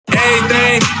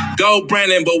go,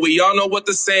 Brandon, but we all know what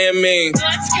the saying means.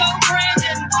 Let's go,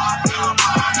 Brandon.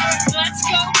 Let's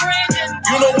go, Brandon.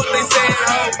 You know what they saying,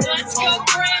 ho? Let's go,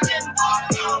 Brandon.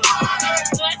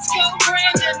 Let's go,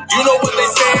 Brandon. You know what they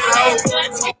saying, ho?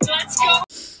 Let's go.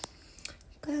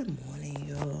 Good morning,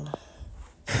 y'all.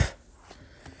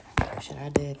 Shit, I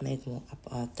did make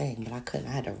a thing, but I couldn't.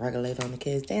 I had to regulate on the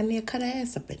kids. Damn near cut her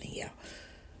ass up in here.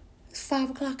 It's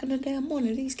 5 o'clock in the damn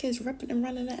morning. These kids ripping and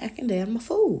running and acting damn a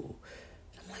fool.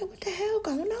 I'm like, what the hell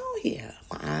going on here?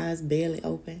 My eyes barely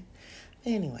open.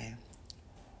 Anyway,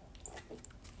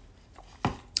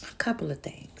 a couple of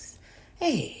things.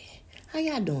 Hey, how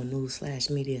y'all doing,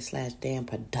 news/media/damn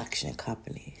production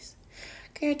companies?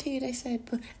 Guarantee you they said,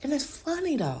 and it's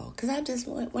funny though, because I just,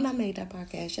 when I made that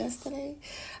podcast yesterday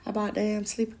about damn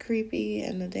Sleepy Creepy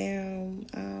and the damn,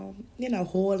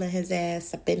 hauling his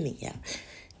ass up in here,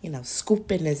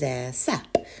 scooping his ass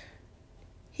up.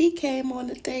 He came on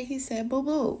the thing, he said,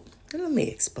 boo-boo, let me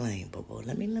explain, boo-boo,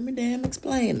 let me damn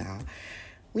explain now.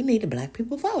 We need the black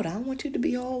people vote. I don't want you to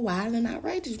be all wild and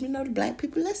outrageous. We know the black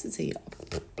people listen to you.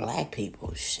 Black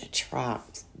people, shit,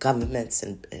 tribes, governments,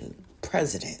 and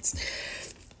presidents.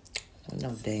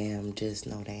 No damn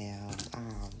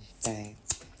thing.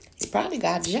 He probably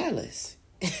got jealous.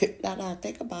 Now that I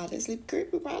think about it, Sleepy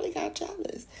Creepy probably got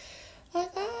jealous.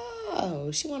 Like,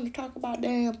 oh, she wanted to talk about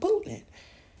damn Putin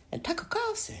and Tucker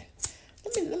Carlson.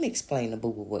 Let me explain to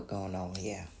boo-boo what's going on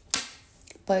here.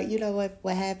 But you know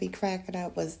what had me cracking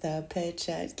up was the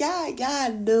picture.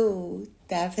 Y'all knew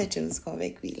that picture was gonna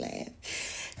make me laugh.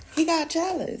 He got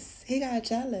jealous. He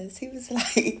was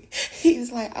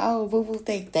like, oh, boo-boo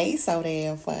think they so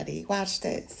damn funny. Watch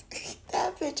this.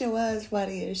 That picture was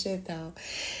funny as shit though.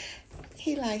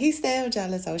 He's still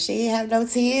jealous. Oh, she ain't have no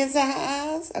tears in her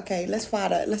eyes. Okay, let's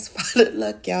find it.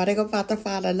 Look, y'all, they about to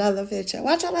find another picture.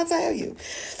 Watch what I tell you.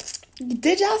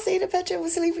 Did y'all see the picture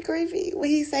with Sleepy Creepy when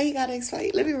he said he got to explain?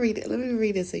 Let me read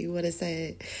it to you what it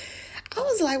said. I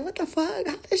was like, what the fuck?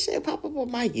 How this shit pop up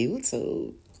on my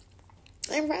YouTube?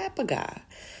 And rapper guy.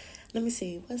 Let me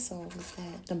see. What song was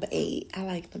that? Number 8. I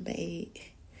like number 8.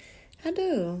 I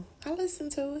do. I listen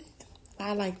to it.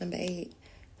 I like number 8.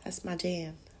 That's my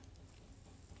jam.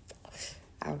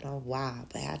 I don't know why,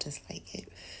 but I just like it.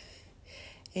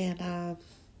 And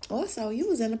also, you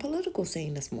was in the political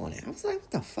scene this morning. I was like,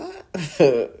 what the fuck?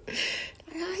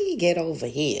 How he get over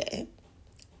here?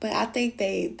 But I think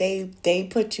they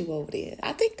put you over there.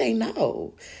 I think they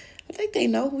know.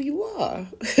 Who you are.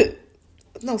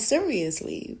 No,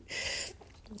 seriously.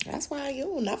 That's why you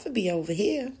will never be over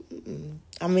here. Mm-mm.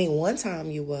 I mean, one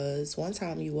time you was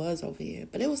over here,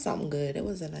 but it was something good. It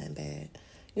wasn't nothing bad.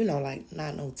 Like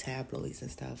not no tabloids and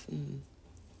stuff. It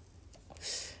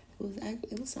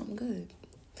was something good.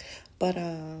 But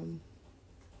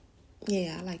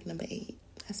yeah, I like number 8.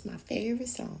 That's my favorite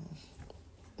song.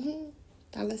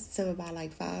 I listened to it about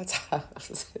like 5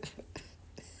 times.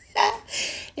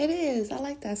 It is. I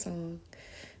like that song.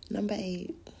 Number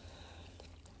 8.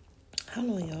 Hold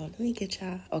on, y'all. Let me get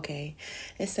y'all. Okay.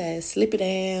 It says, Sleepy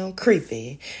Damn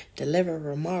Creepy delivered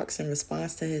remarks in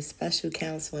response to his special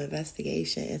counsel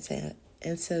investigation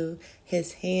into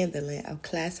his handling of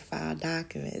classified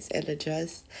documents and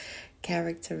addressed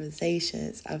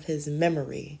characterizations of his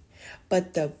memory.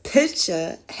 But the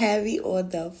picture heavy on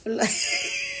the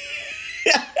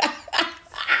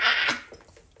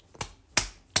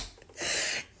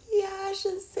I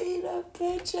should see the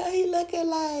picture. He looking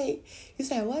like, you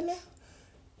said, what now?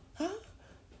 Huh?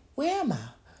 Where am I?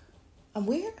 I'm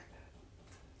where?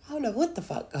 I don't know what the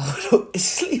fuck going on. It's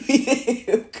Sleepy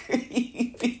Damn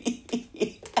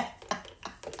Creepy.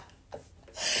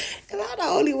 Am I the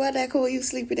only one that call you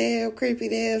Sleepy Damn Creepy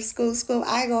Damn School?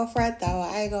 I ain't gonna front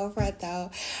though.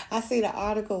 I see the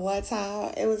article one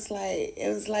time. It was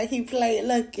like he played.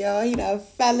 Look, y'all, he done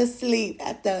fell asleep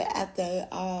at the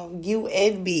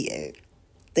UN meeting.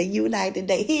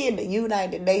 He in the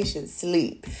United Nations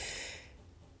sleep.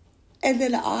 And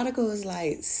then the article was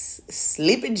like,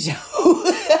 Sleepy Joe.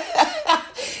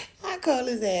 I call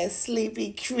his ass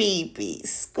Sleepy Creepy.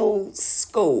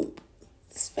 Scoop.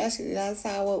 Especially that's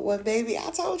how when baby, I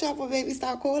told y'all when baby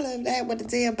started calling him that when the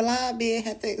damn blind man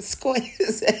had to square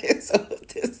his ass on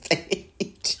this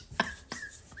stage.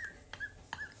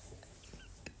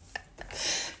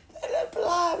 And the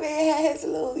blind man had his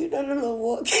little, the little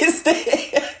walking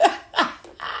stick.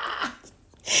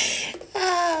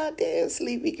 Damn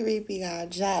Sleepy Creepy got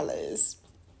jealous.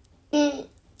 He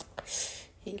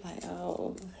like,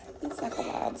 oh, he's like,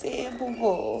 oh, damn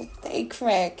boo-boo. They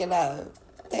cracking up.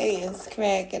 They is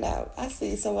cracking up. I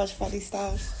see so much funny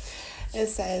stuff. It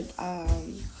said,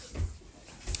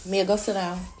 Mia, go sit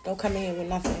down. Don't come in here with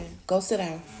nothing. Go sit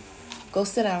down. Go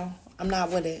sit down. I'm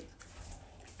not with it.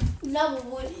 Never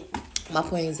would it. My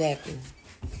point exactly.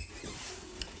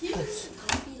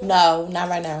 No, not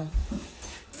right now.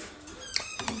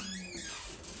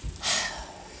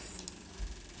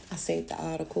 I saved the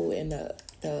article in the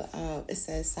it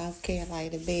says South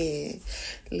Carolina man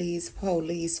leads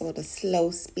police on a slow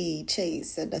speed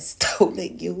chase and a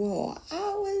stolen U-Haul. I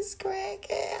was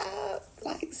cracking up.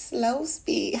 Like, slow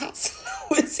speed? How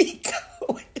slow is he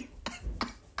going?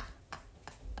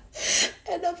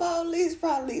 And the police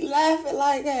probably laughing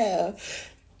like hell.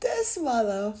 This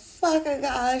motherfucker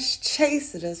gosh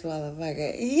chasing this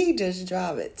motherfucker. He just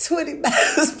driving 20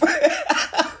 miles per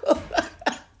hour.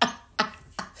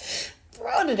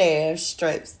 Throw the damn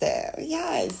strips down.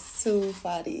 Y'all is too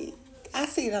funny. I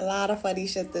seen a lot of funny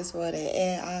shit this morning.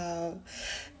 And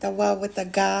the one with the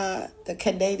guy, the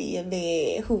Canadian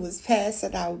man who was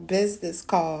passing out business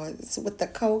cards with the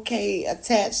cocaine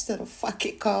attached to the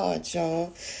fucking card,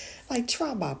 y'all. Like,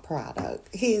 try my product.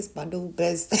 Here's my new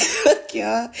business.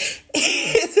 Y'all.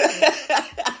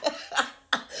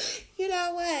 You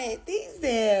know what? These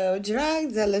damn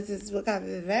drug dealers is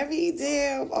becoming very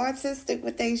damn artistic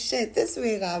with their shit. This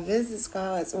man got business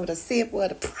cards with a sample of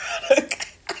the product.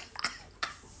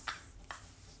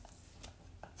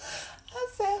 I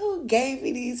said, who gave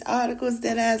me these articles?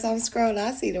 Then as I'm scrolling,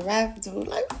 I see the rapper too.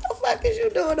 Like, what the fuck is you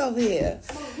doing over here?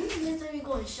 Mom, who's literally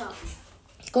going shopping?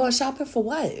 Going shopping for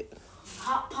what?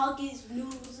 Hot Pockets,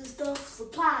 noodles and stuff,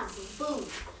 supplies and food.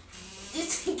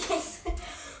 Just in case.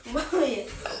 Mommy,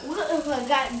 what if I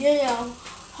got damn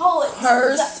hole?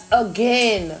 Purse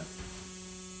again.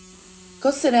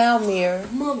 Go sit down, Mir.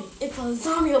 Mommy, if a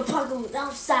zombie apocalypse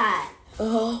outside,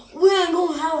 Uh-huh. we ain't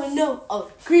gonna have enough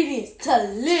ingredients to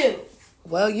live.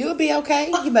 Well, you'll be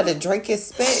okay. You better drink your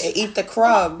spit and eat the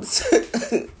crumbs.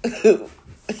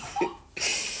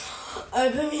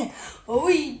 Baby,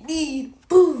 we need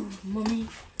food, Mommy.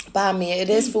 Buy me. It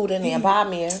is food in there. Buy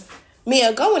me.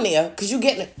 Mia, go in there, because you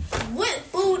getting it. What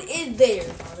food is there,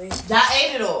 Mommy? Y'all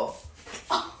ate it all.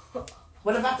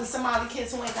 What about the Somali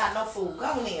kids who ain't got no food?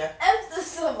 Go in there. That's the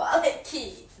Somali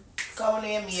kid. Go in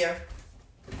there, Mia.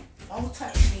 Don't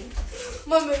touch me.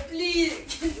 Mommy,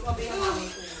 please. You want to be a mommy,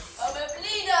 please? Mommy,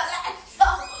 please don't let go.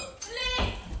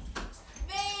 Please.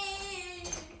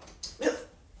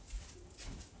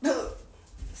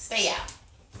 Stay out.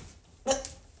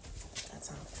 That's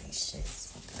all these shits.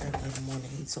 Early in the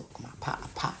morning, he talking about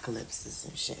apocalypses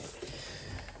and shit.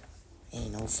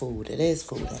 Ain't no food. It is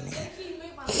food in there.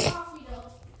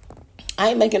 I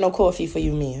ain't making no coffee for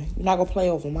you, Mia. You're not gonna play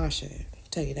over my shit. I'll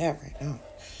tell you that right now.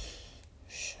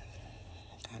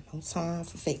 Got no time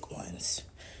for fake ones.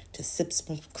 Just sip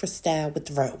some Cristal with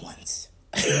the real ones.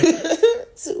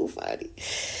 Too funny.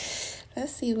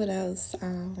 Let's see what else.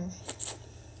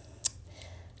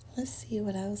 Let's see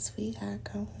what else we got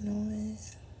going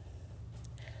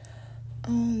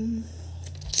on.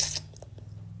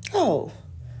 Oh,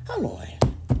 hold on.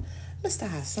 Mr.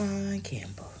 Hassan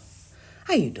Campbell.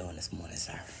 How you doing this morning,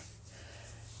 sir?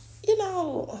 You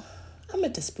know, I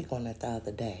meant to speak on that the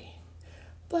other day.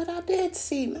 But I did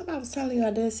see, remember I was telling you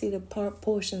I did see the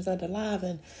portions of the live,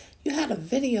 and you had a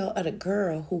video of the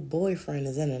girl whose boyfriend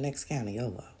is in the next county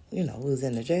over. You know, who's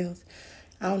in the jails.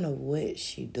 I don't know what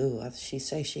she do. She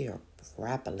say she a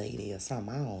rapper lady or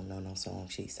something. I don't know no song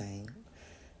she sang.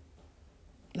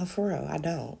 No, for real, I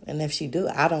don't. And if she do,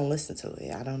 I don't listen to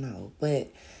it. I don't know.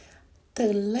 But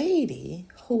the lady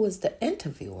who was the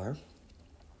interviewer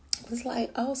was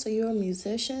like, oh, so you're a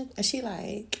musician? And she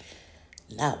like,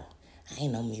 no, I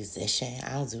ain't no musician.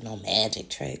 I don't do no magic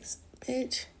tricks.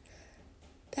 Bitch,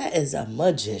 that is a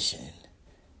magician,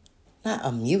 not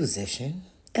a musician.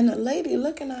 And the lady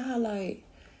looking at her like,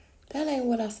 that ain't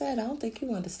what I said. I don't think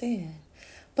you understand.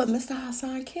 But Mr.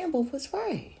 Hassan Campbell was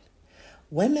right.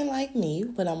 Women like me,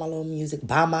 put on my little music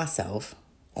by myself,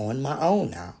 on my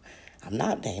own now.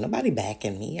 There ain't nobody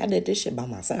backing me. I did this shit by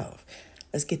myself.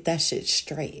 Let's get that shit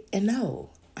straight. And no,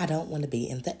 I don't want to be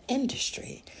in the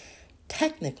industry.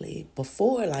 Technically,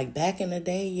 before, like back in the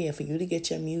day, yeah, for you to get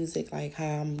your music like how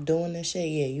I'm doing this shit,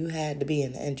 yeah, you had to be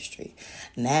in the industry.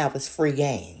 Now it's free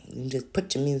game. You just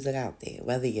put your music out there,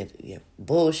 whether you're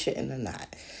bullshitting or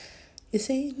not. You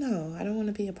see, no, I don't want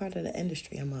to be a part of the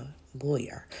industry. I'm a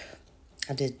lawyer.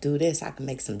 I just do this, I can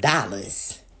make some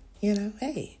dollars. You know,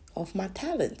 hey, off my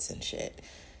talents and shit.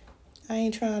 I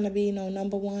ain't trying to be no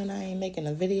number one. I ain't making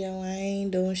a video. I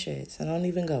ain't doing shit. So don't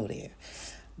even go there.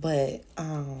 But,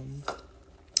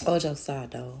 all jokes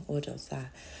aside though,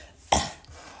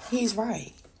 he's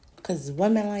right. Because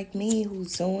women like me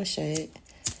who's doing shit,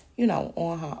 you know,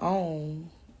 on her own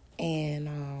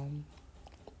and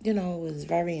was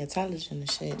very intelligent and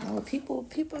shit. No, people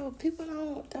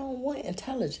don't want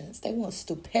intelligence. They want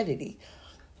stupidity.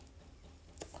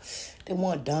 They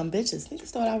want dumb bitches. Niggas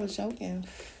thought I was joking.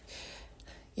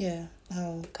 Yeah,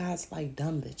 no, guys like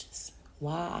dumb bitches.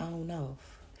 Why? I don't know.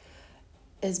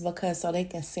 It's because so they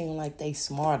can seem like they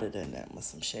smarter than them or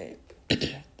some shit.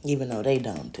 Even though they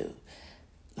dumb too.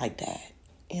 Like that.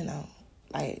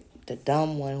 Like the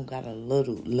dumb one who got a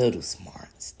little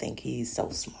smarts. Think he's so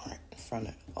smart in front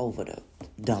of over the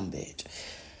dumb bitch.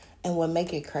 And what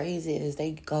make it crazy is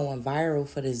they going viral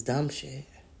for this dumb shit.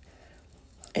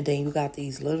 And then you got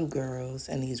these little girls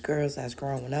and these girls that's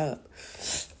growing up.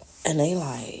 And they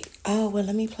like, oh, well,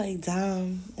 let me play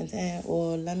dumb. And then,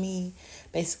 or let me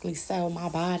basically sell my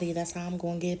body. That's how I'm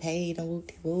going to get paid. And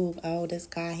whoop-de-whoop. Oh, this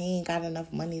guy, he ain't got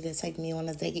enough money to take me on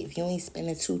a date. If you ain't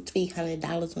spending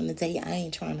 $200-$300 on a date, I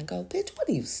ain't trying to go. Bitch, what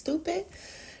are you, stupid?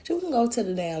 You can go to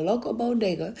the damn local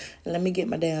bodega and let me get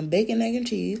my damn bacon, egg, and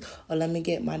cheese. Or let me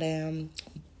get my damn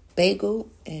bagel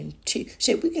and cheese.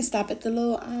 Shit, we can stop at the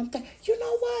little thing. You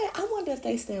know what? I wonder if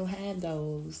they still have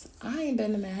those. I ain't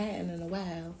been to Manhattan in a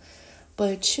while.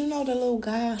 But the little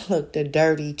guy, look, the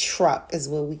dirty truck is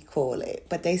what we call it.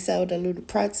 But they sell the little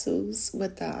pretzels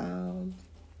with the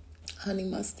honey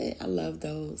mustard. I love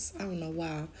those. I don't know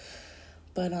why.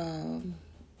 But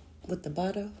with the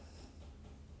butter,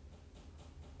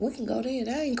 we can go there.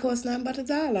 That ain't cost nothing but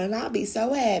 $1. And I'll be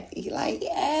so happy. Like,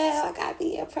 yeah, I got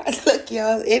me a price. Look,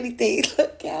 y'all, anything.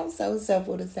 Look, y'all, I'm so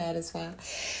simple to satisfy.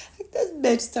 Like, this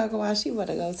bitch talking about she want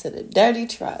to go to the dirty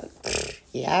truck.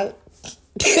 Yeah.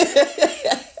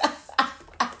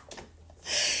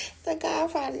 The guy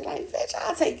probably like, bitch,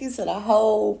 I'll take you to the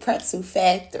whole pretzel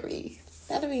factory.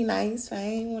 That'll be nice, but I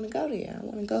ain't want to go there. I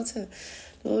want to go to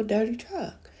the little dirty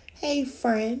truck. Hey,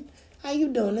 friend, how you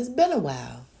doing? It's been a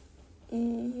while.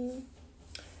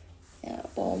 Yeah,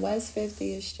 on West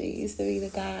 50th Street used to be the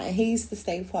guy, and he used to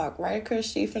stay parked right across the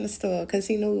street from the store because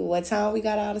he knew what time we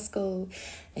got out of school.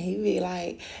 And he'd be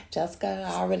like, Jessica,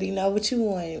 I already know what you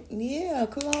want. Yeah,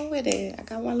 come on with it. I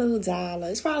got my little $1.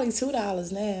 It's probably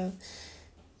 $2 now.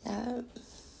 Yeah,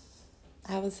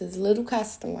 I was his little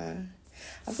customer.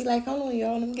 I'd be like, hold on,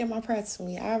 y'all, let me get my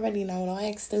pretzel. I already know, don't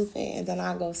act stupid. And then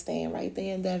I'll go stand right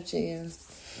there in Def Jam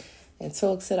and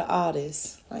talk to the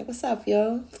artist. Like, what's up,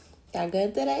 yo? Y'all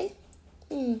good today?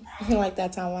 Like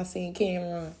that time I seen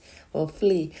Cameron or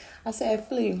Flea. I said,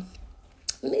 Flea,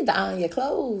 you need to iron your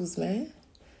clothes, man.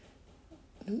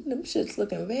 Them shit's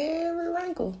looking very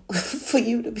wrinkled for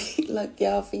you to be, look,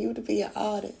 y'all, for you to be an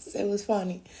artist. It was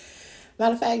funny.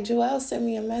 Matter of fact, Joelle sent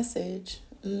me a message.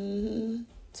 Talking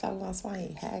about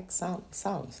somebody hacked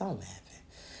something happened.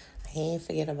 He ain't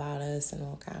forget about us and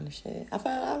all kind of shit. I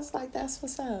was like, that's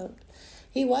what's up.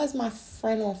 He was my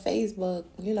friend on Facebook,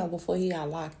 before he got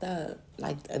locked up.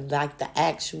 Like the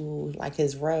actual, like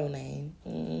his real name.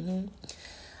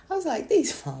 I was like,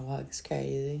 these motherfuckers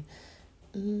crazy.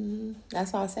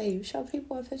 That's why I say, you show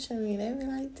people a picture of me, they be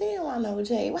like, damn, I know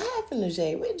Jay. What happened to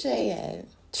Jay? Where Jay at?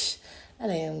 That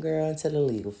damn girl into the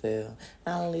legal field.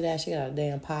 Not only that, she got a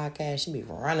damn podcast. She be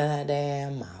running her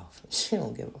damn mouth. She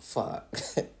don't give a fuck.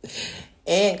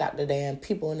 And got the damn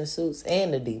people in the suits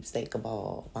and the deep state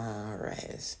cabal behind her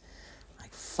ass.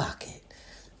 Like, fuck it.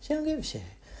 She don't give a shit.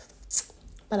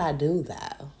 But I do,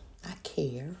 though. I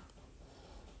care.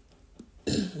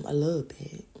 A little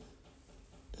bit.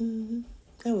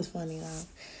 That was funny, though.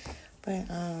 But,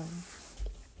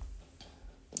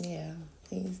 yeah.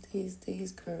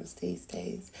 These girls these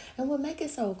days. And what make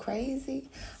it so crazy,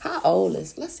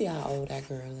 let's see how old that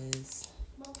girl is.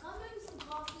 Mom, can I make some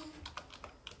coffee?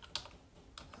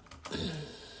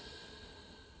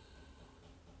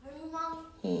 Hey, Mom?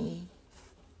 Can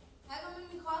I go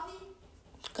make me coffee?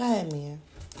 Go ahead, Mia.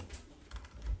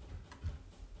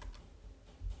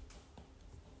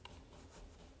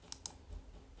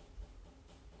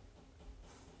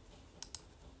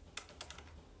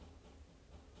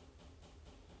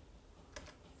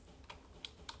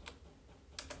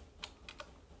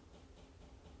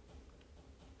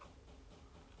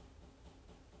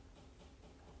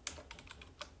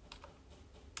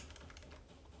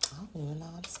 I don't even know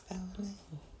how to spell her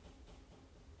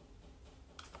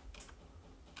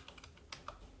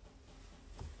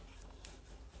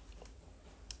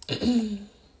name.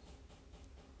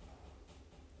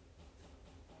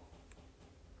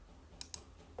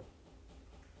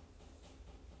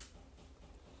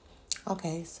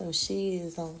 Okay, so she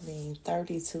is only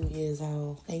 32 years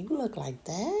old. And you look like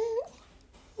that?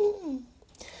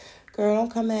 Girl,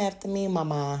 don't come after me,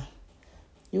 mama.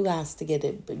 You guys to get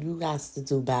it, but you guys to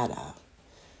do better.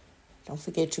 Don't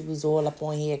forget you was all up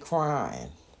on here crying.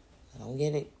 Don't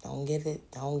get it.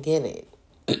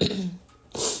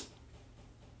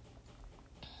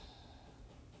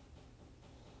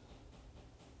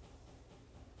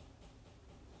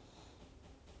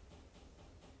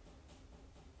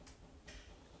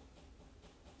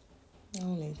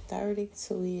 Only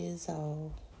 32 years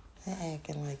old. They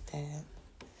acting like that.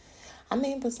 I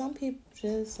mean, but some people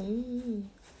just,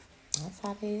 that's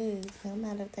how they is. No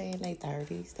matter if they in their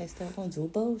 30s, they still gonna do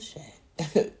bullshit.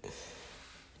 You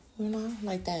know,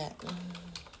 like that.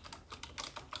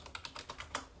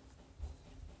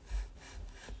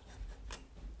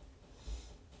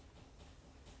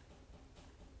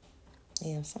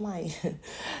 Yeah,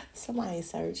 somebody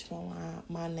search for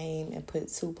my name and put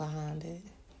 2 behind it.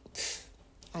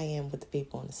 I am with the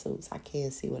people in the suits. I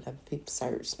can't see what other people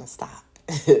search. Now stop.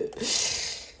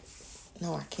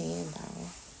 No, I can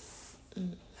though.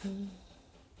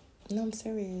 No, I'm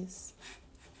serious.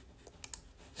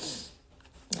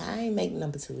 I ain't make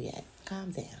number 2 yet.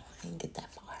 Calm down. I ain't get that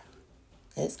far.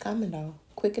 It's coming though.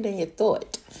 Quicker than you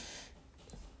thought.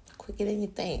 Quicker than you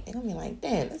think. They're gonna be like,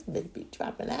 damn, this bitch be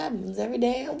dropping albums every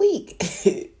damn week.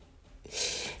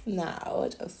 Nah, all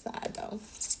jokes aside though.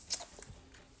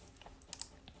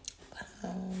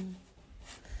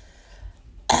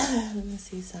 Let me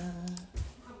see some.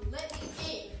 Let me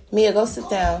in. Mia, go sit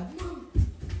down.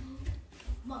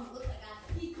 Mom, look, I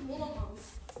got pee. Come on, Mom.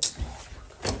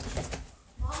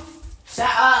 Mom, Shut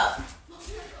up. Mom,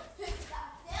 you're gonna pick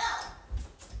that down.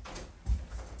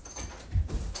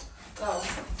 Go.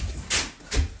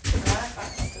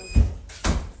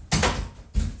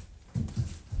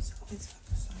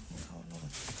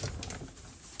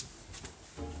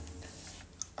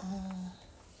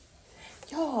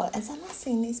 Yo, as I not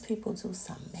seen these people do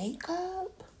some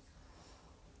makeup.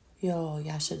 Yo,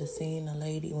 y'all should have seen the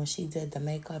lady when she did the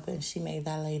makeup and she made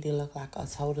that lady look like a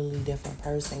totally different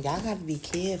person. Y'all gotta be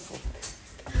careful.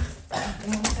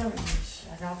 I'm telling you,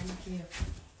 I gotta be careful.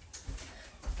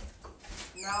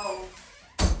 No.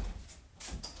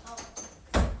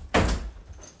 Y'all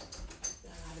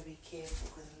gotta be careful,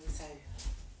 because let me tell you.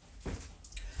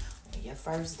 On your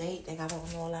first date, they got on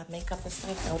all that makeup and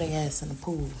stuff. Throw their ass in the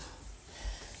pool.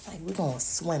 Like, we going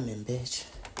swimming, bitch.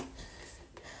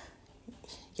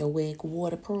 Your wig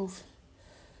waterproof.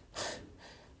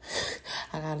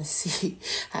 I gotta see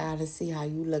how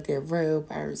you look at real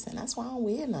person. That's why I don't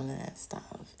wear none of that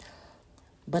stuff.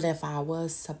 But if I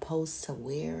was supposed to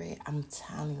wear it, I'm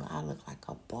telling you, I look like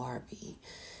a Barbie.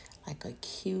 Like a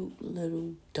cute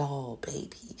little doll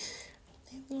baby.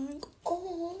 They be like,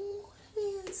 oh, he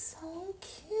is so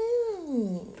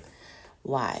cute.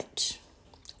 Watch.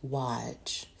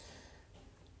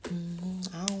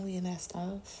 I don't wear that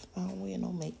stuff. I don't wear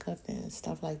no makeup and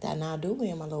stuff like that. Now I do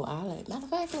wear my little eyelid. Matter of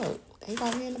fact, look, they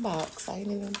got me in the box. I ain't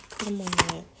even put them on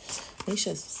yet. They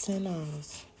just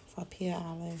 $10 for a pair of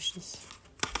eyelashes.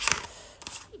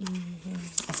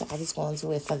 I was going to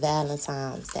do it for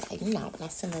Valentine's Day. You know, when I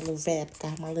send a little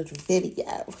got my little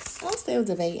video. I'm still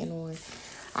debating on.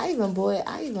 I even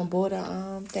bought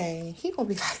a thing. He gonna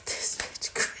be like, this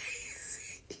bitch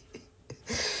crazy.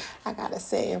 I gotta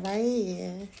say it right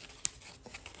here.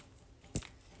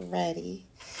 Ready.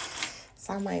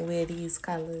 So I might wear these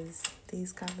colors.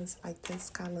 These colors, like this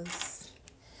colors.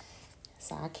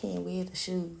 So I can't wear the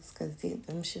shoes because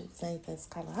them shoes ain't this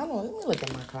color. Hold on, let me look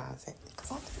at my closet.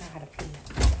 Because I think I got a pee.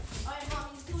 All right, Mom,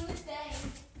 he's doing his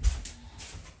thing.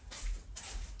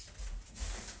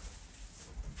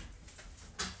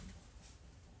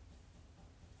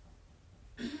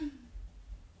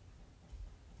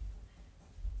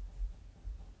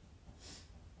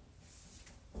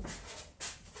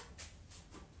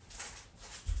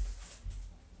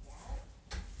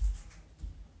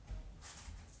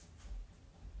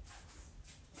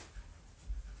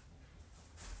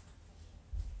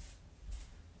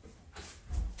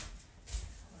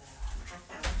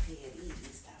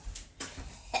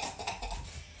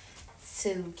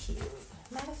 Too cute.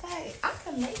 Matter of fact, I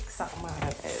can make something out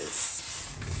of this.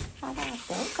 How do I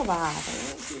think about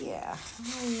it? Yeah, I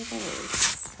know it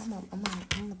is. I'm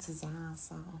gonna design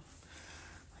something.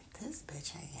 Like, this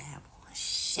bitch ain't have one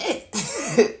shit.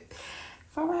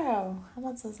 For real, I'm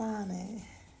gonna design it.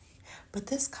 But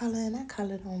this color and that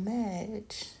color don't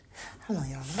match. Hold on,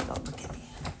 y'all. Let me go look at me.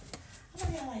 I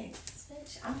know y'all like,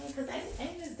 bitch. I mean, because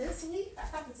ain't this week? I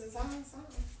got to design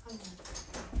something.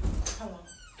 Hold on.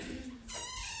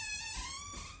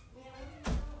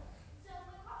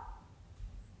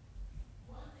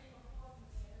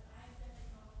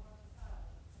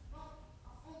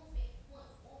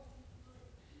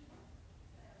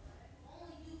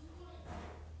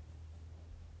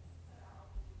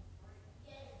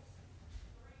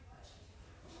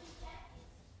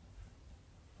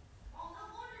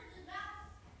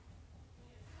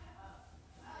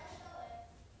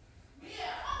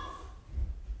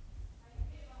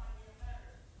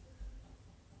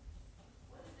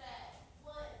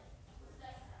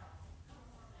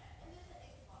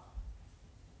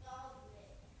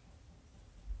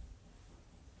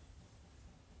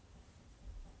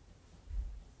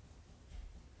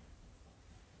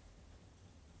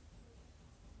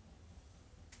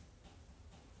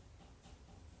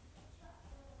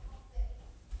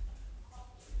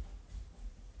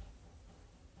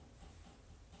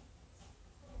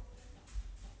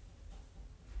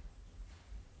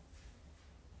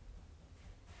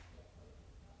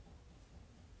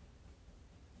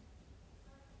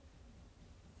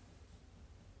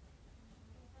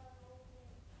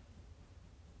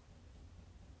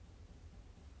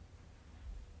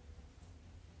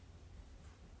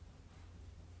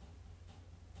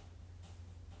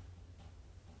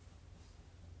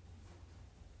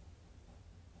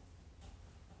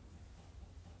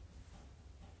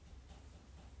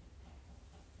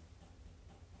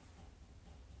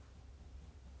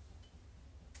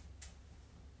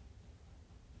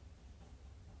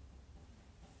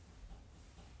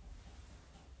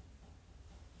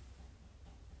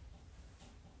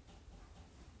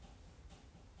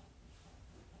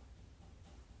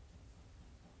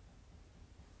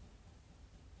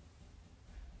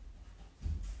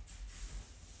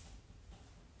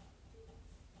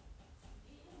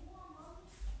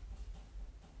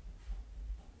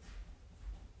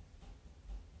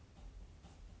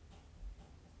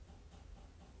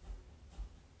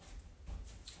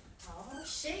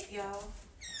 y'all.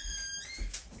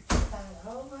 Found a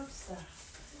whole bunch of stuff.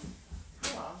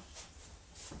 Hold on.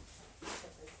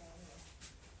 Put this in here.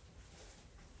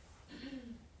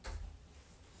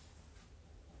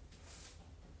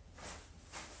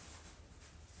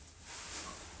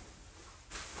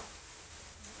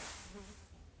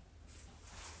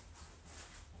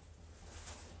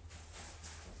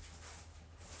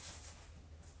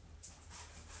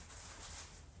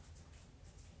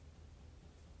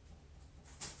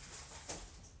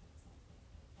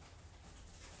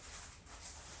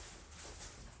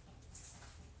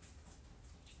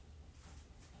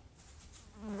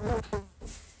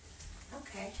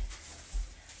 Okay.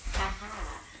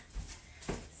 Haha.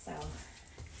 So,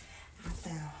 I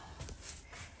found.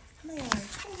 I mean,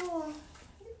 oh,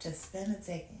 you just been a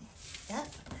digging. Yep.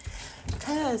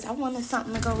 Because I wanted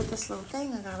something to go with this little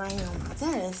thing I got right here on my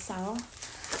desk. So,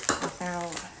 I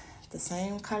found the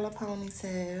same color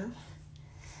ponytail.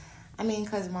 I mean,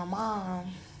 because my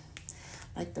mom,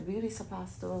 like, the beauty supply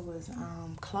store was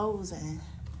closing.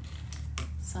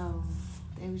 So,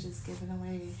 they were just giving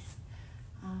away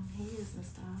hairs and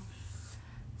stuff.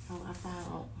 So I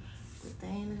found the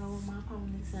thing to go with my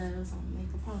ponytail. So I'm gonna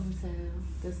make a ponytail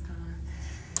this kind.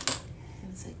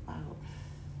 It'll take about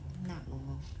not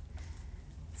long.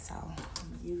 So I'm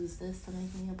gonna use this to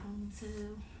make me a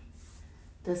ponytail.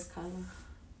 This color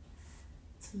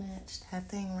to match that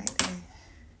thing right there.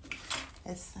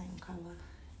 It's the same color.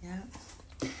 Yep.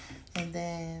 And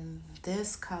then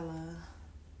this color,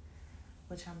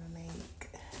 which I'm gonna make.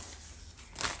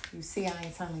 You see, I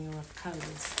ain't telling you what the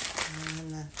colors.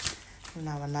 You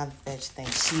know, another bitch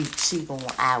thinks she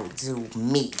gonna outdo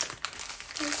me.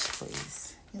 Bitch,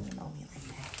 please. You don't know me like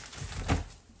that.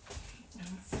 I'm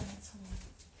gonna send it to me.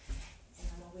 And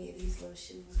I'm gonna wear these little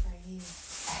shoes right here.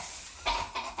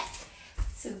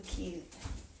 Too cute.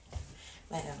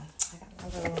 But I got my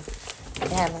little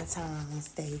Valentine's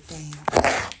Day thing. I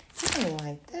ain't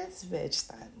like this bitch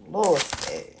that lost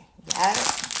it. Yeah.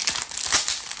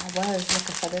 I was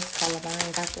looking for this color, but I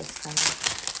ain't got this color.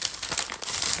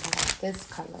 But I got this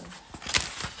color.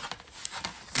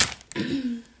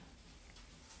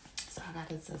 So I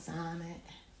gotta design it.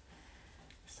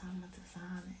 So I'm gonna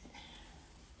design it.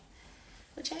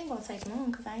 Which ain't gonna take long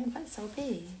because I ain't quite so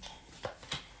big.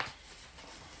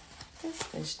 This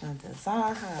bitch done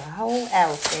designed her whole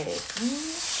outfit.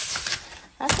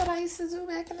 That's what I used to do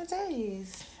back in the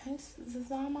days. I used to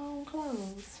design my own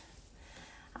clothes.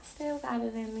 I still got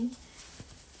it in me.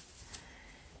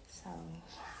 So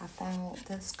I found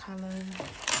this color.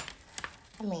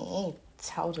 I mean, it ain't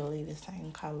totally the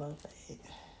same color, but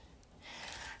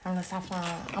unless I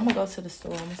find, I'm gonna go to the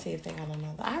store. I'm gonna see if they got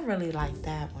another. I really like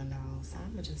that one though, so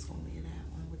I'm just gonna wear that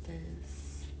one with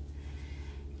this.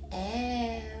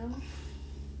 And I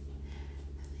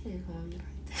think it's gonna be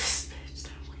like this bitch.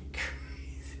 That went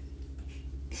crazy.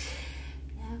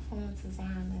 Yeah, I want to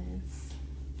design this.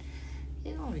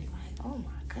 You're gonna be like, oh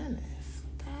my goodness,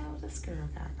 what the hell this girl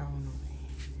got going on?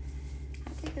 I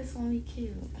think it's gonna be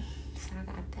cute. So I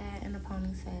got that in the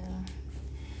ponytail.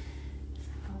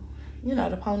 So, you know,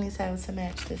 the ponytail to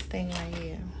match this thing right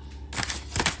here.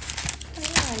 I'm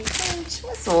like, bitch,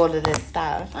 what's all of this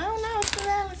stuff? I don't know, it's the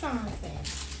Valentine's Day.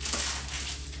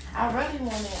 I really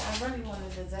wanted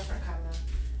a different color.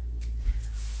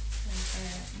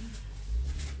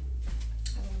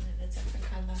 I wanted a different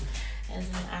color. And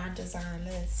then I designed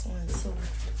this one too.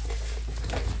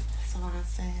 So I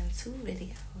sent 2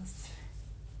 videos.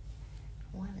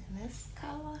 One in this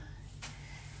color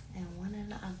and one in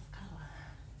the other color.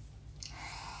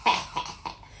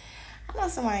 I know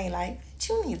somebody like, but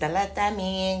you need to let that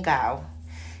man go.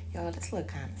 Yo, this look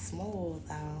kind of smooth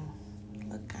though.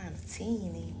 Look kind of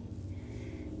teeny.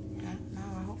 I don't know,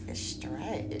 I hope it's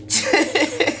stretched.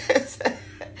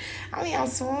 I mean, I'm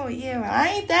smooth, yeah, but I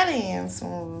ain't that damn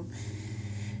smooth.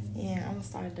 Yeah, I'm gonna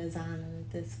start designing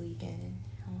it this weekend.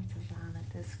 I'm gonna design it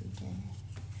this weekend.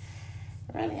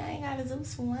 Really, I ain't gotta do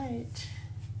too much.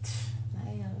 I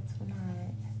ain't gotta do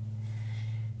much.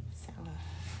 So,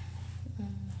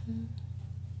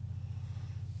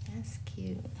 that's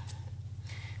cute.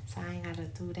 So I ain't gotta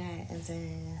do that, and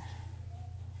then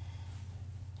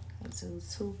I'll do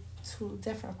two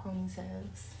different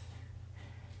ponytails.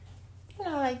 You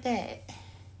know, like that.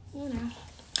 You know.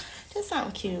 Just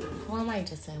something cute. Well, I might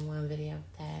just send one video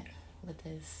with that, with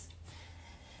this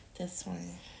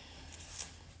one.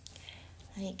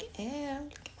 Like, yeah,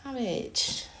 look at my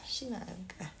bitch. She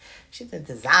done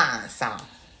designed something.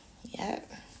 Yep.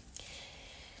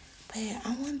 But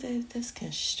I wonder if this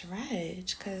can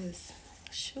stretch, because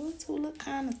sure do look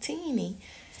kind of teeny.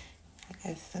 I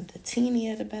guess the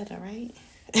teenier the better, right?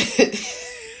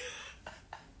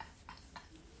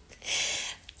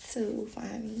 too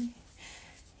funny.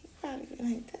 He probably be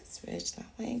like, this rich now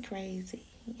ain't crazy.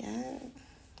 Yeah,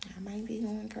 I might be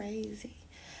going crazy.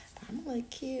 But I'm gonna look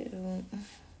cute. Like,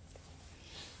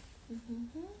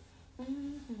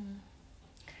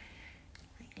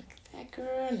 look at that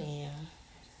girl now.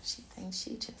 She thinks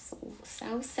she just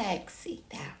so sexy.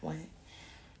 That one.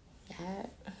 Yeah.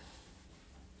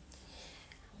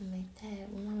 I'll make that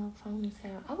one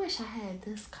ponytail. I wish I had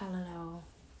this color though.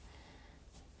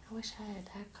 I wish I had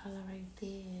that color right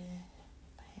there.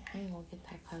 But I ain't gonna get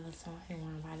that color, so I ain't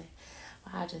worried about it.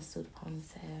 But I'll just do the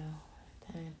ponytail.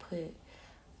 Then put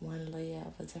one layer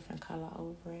of a different color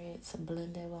over it to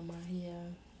blend it with my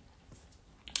hair.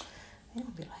 They're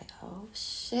gonna be like, oh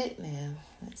shit now.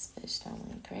 This bitch done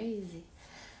went crazy.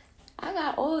 I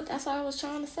got old. That's what I was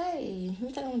trying to say. You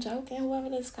think I'm joking? Whoever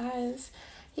this guy is,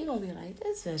 he gonna be like,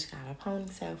 this bitch got a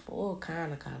ponytail for all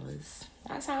kind of colors.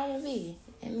 That's how I'm gonna be.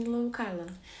 Any little color.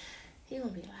 He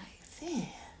gonna be like, damn,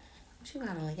 what you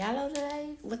got on yellow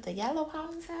today? With the yellow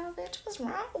ponytail, bitch? What's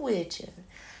wrong with you?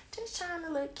 Just trying to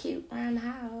look cute around the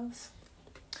house.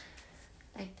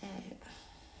 Like that.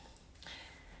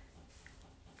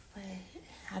 But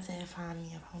I did find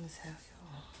me a ponytail,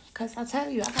 y'all. Because I tell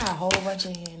you, I got a whole bunch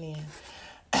of hair in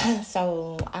there.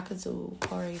 So I could do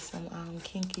Corey some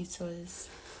kinky twists.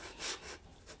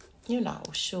 You know,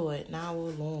 short, not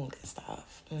all long and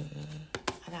stuff.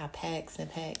 I got packs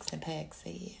and packs and packs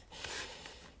of hair.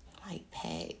 Like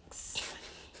packs.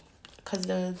 Because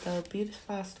the beauty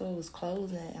supply store was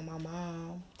closing and my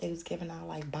mom, they was giving out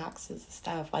like boxes and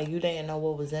stuff. Like you didn't know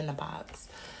what was in the box.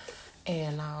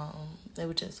 And they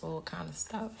were just all kind of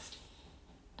stuff.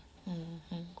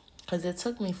 Because it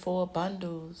took me 4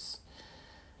 bundles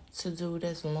to do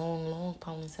this long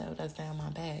ponytail that's down my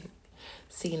back.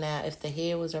 See, now, if the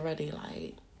hair was already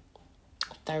like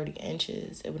 30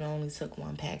 inches, it would only took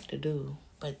 1 pack to do.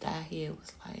 But that hair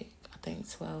was like, I think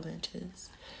 12 inches.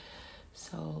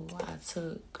 So I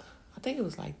think it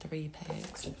was like 3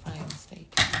 packs, if I'm mistaken.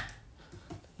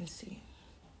 Let me see.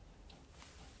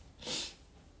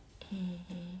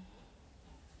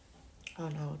 Oh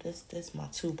no, this my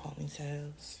 2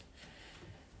 ponytails.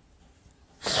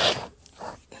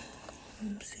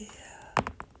 Let me see.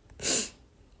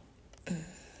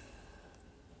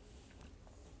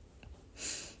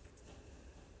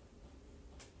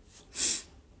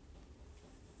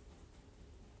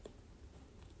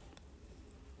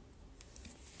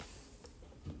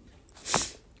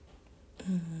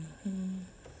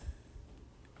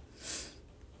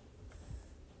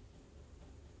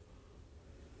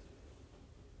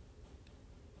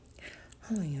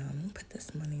 Hold on, y'all. Let me put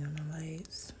this money on the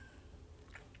lights.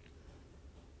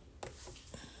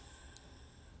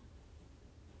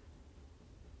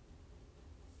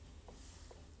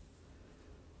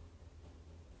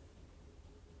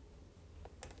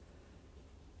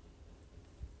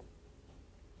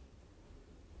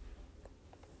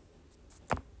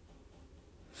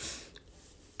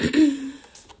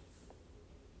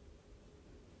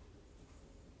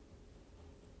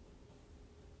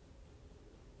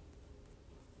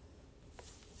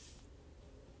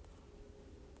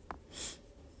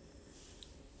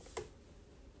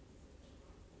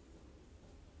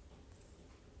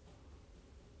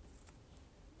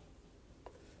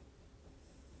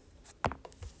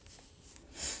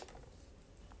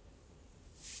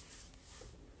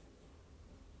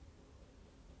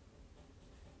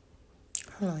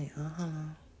 Hold on, y'all. Hold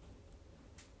on.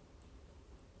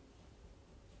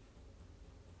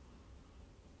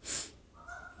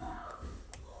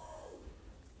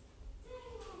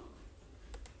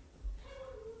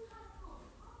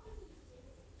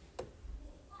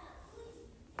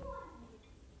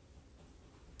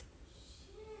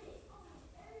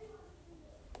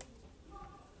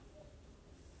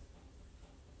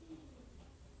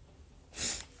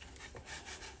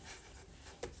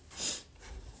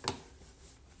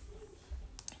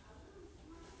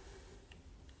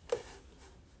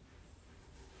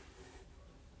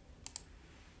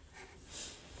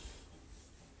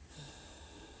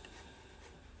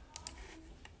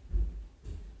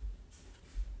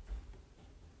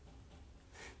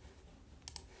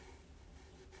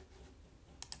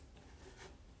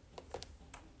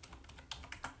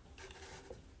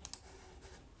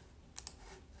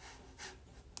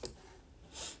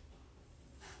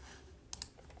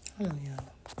 Hold on, y'all.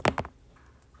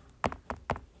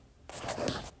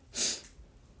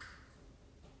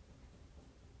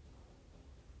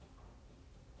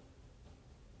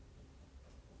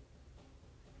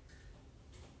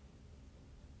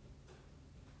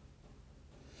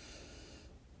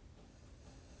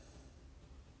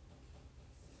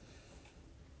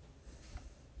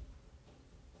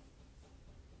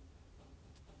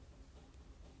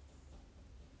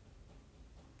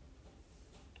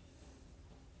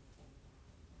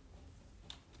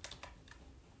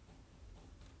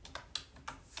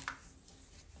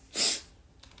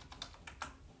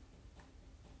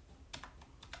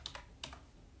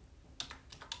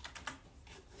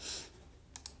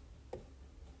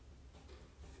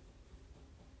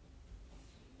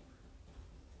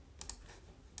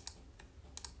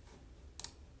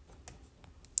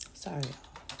 Sorry,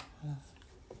 y'all.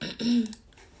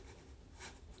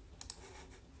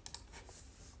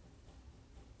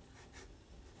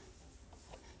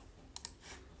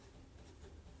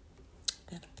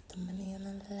 Gotta put the money on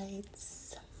the lights.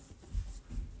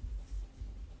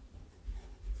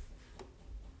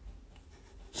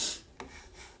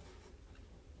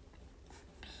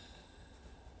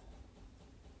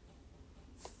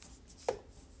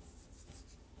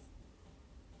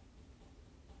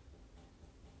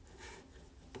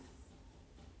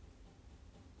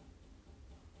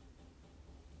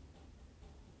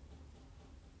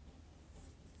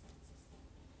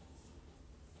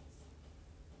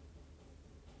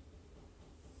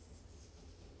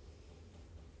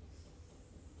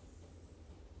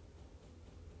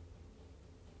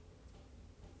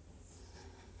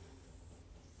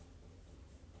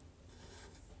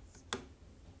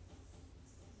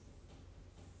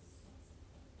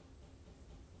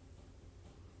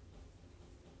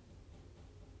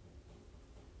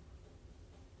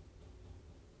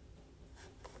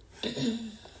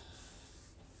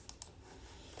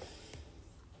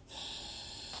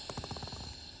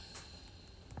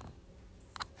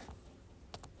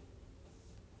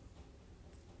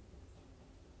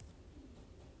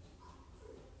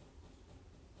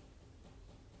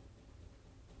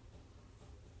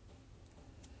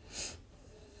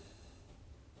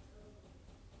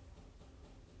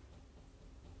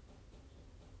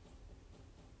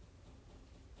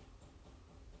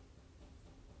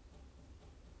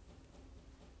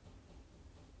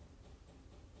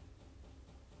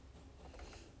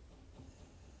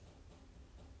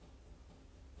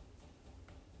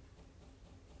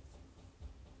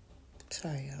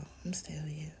 Sorry, y'all. I'm still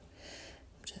here.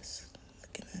 I'm just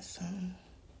looking at something.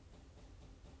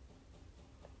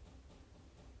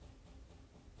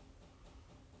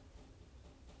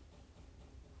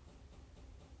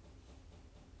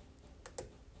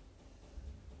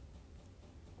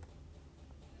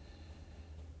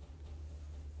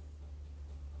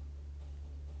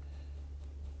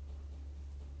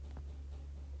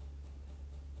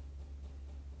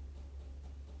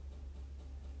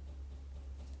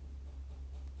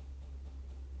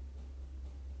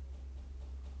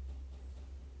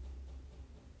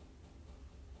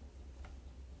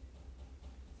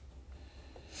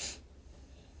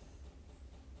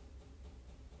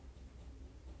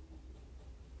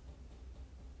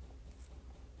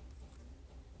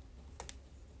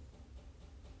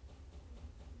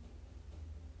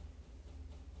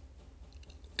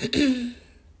 How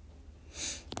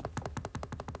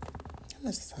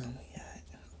much time we got?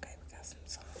 Okay, we got some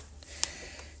time.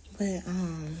 But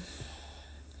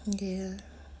yeah.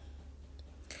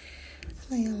 I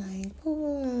know you're like,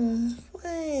 oh,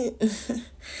 what?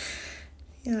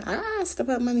 I asked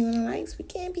about money on the lights. We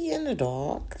can't be in the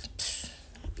dark.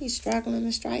 I be struggling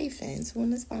and strifing, doing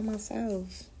this by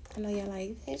myself. I know you're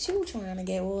like, ain't you trying to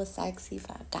get real sexy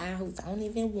for a guy who don't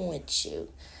even want you?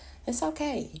 It's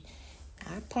okay.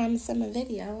 I promised him a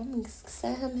video. I'm going to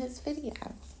send him his video.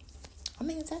 I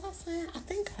mean, did I send? I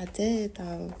think I did,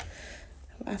 though.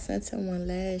 I sent him one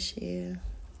last year.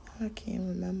 I can't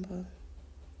remember.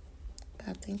 But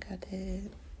I think I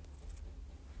did.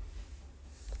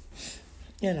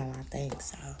 You know, I think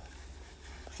so.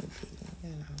 Maybe, you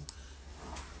know.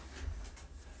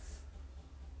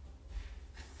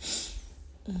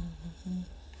 Mm-hmm.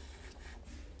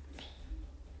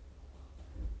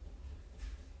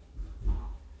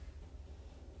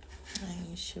 I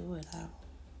ain't sure though,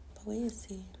 but we'll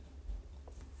see.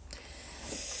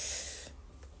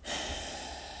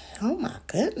 Oh my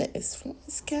goodness,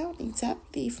 Florence County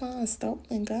deputy finds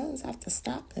stolen guns after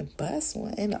stopping bus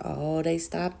one. And they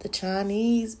stopped the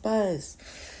Chinese bus.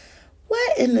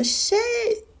 What in the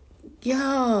shit?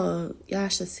 Y'all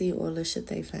should see all the shit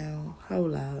they found.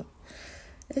 Hold up.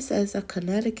 It says a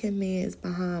Connecticut man is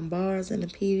behind bars in the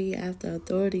PD after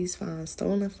authorities found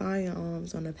stolen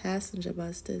firearms on a passenger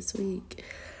bus this week.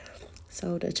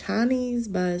 So the Chinese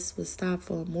bus was stopped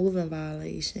for a moving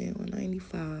violation on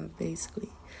 95, basically,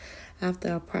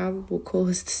 after a probable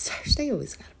cause to search. They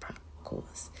always got a probable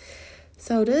cause.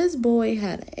 So this boy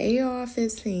had an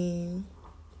AR-15,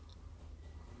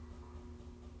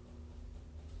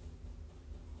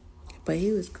 but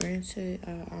he was granted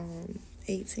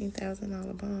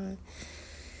 $18,000 bond.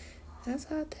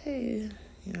 That's out there.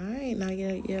 All right, now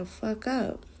you fuck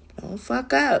up. Don't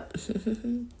fuck up.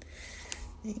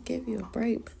 They give you a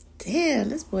break. But damn,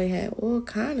 this boy had all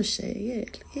kind of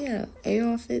shit. Yeah,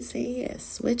 AR-15. He had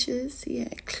switches. He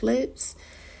had clips.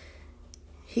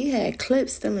 He had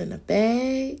clips still in the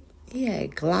bag. He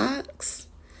had Glocks.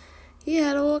 He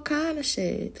had all kind of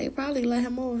shit. They probably let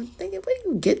him on thinking, where do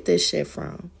you get this shit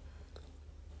from?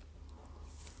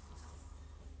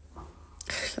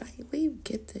 Like, where you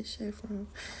get this shit from?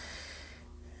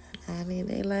 I mean,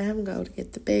 they let him go to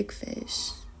get the big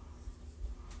fish.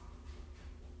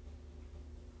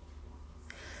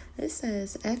 It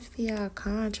says FBI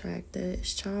contractor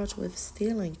is charged with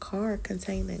stealing card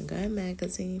containing gun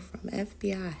magazine from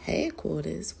FBI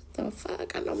headquarters. What the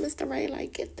fuck? I know Mr. Ray,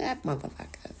 like, get that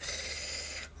motherfucker.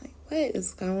 Like, what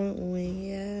is going on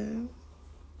here?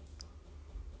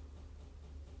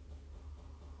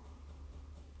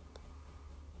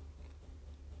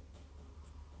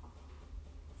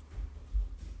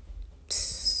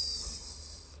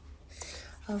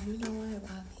 Oh, you know what,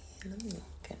 Bobby? Let me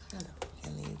get out of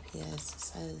the UPS. It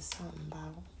says something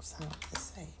about something to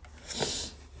say.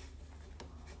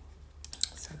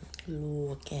 So,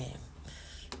 look at.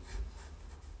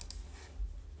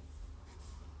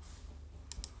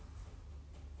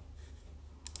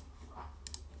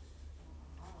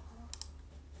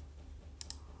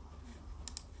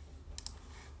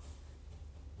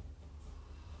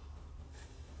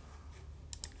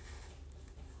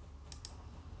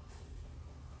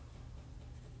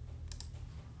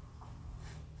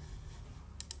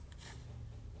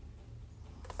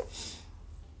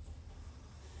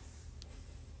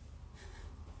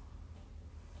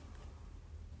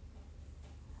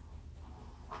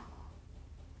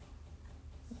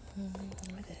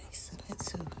 What did I send it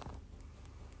to?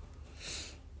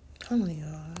 Hold on,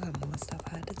 y'all. I got more stuff I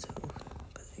had to do.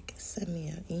 Because they can send me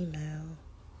an email.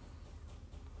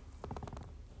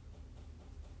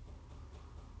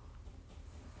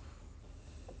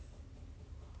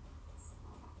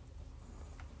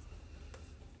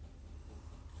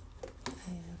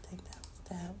 Yeah, I think that was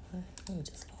that one. Let me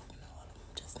just log in all of them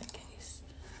just in case.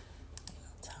 Ain't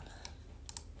no telling.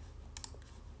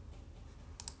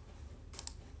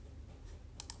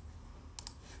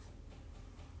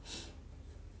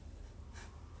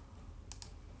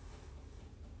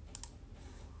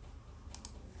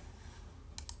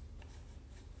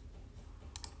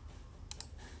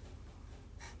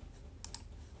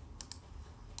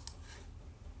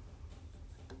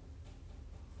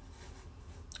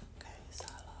 Okay, so I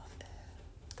logged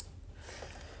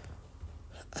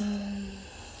in.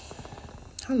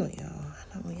 Hold on, y'all.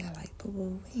 I know y'all like,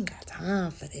 boo-boo, we ain't got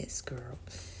time for this, girl.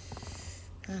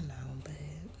 I know, but...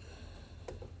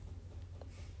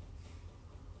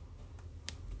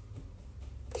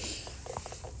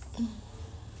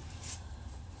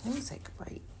 Let me take a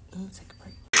break. Let me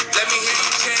hear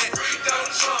you chant. Free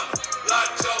Donald Trump. Lock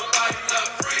Joe Biden up.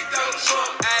 Free Donald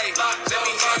Trump. Hey, let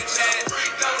me hear you chant.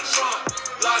 Free Donald Trump.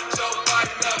 Lock Joe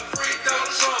Biden up. Free Donald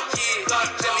Trump. Yeah,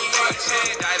 let me hear you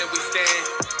chant. Indicted we stand.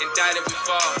 Indicted we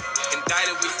fall.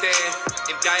 Indicted we stand.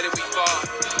 Indicted we fall.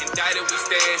 Indicted we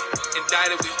stand.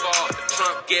 Indicted we fall. If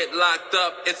Trump get locked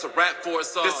up, it's a wrap for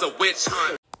us all. This a witch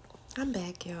hunt. I'm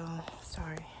back, y'all.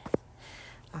 Sorry.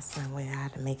 My son went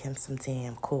out to make him some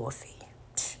damn coffee.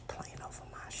 Playing over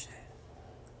my shit.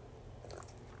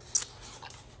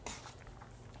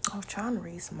 I was trying to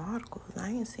read some articles. I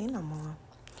ain't seen no more.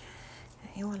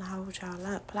 I ain't want to hold y'all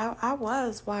up. But I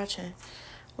was watching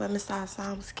what Mr.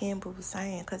 Osama Campbell was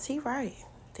saying. Because he right.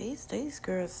 These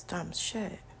girls dumb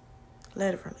shit.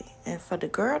 Literally. And for the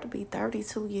girl to be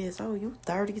 32 years old, you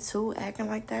 32 acting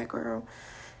like that, girl,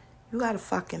 you got a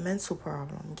fucking mental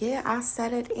problem. Yeah, I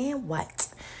said it, and what?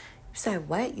 You said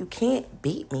what? You can't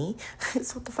beat me.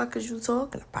 So what the fuck is you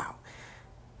talking about?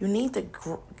 You need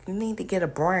to get a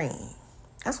brain.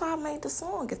 That's why I made the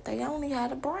song. If they only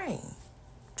had a brain.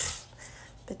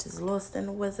 Bitches lost in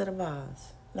the Wizard of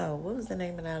Oz. No, what was the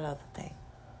name of that other thing?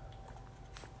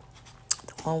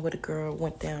 The one where the girl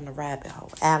went down the rabbit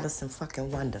hole. Alice in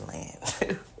fucking Wonderland.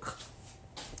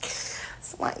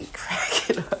 Somebody crack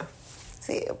it up.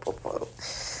 Terrible, bro.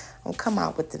 I'm come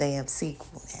out with the damn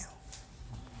sequel now.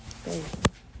 Baby.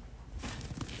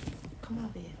 Come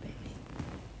over here, baby.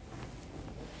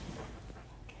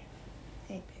 Okay.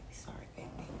 Hey, baby. Sorry, baby.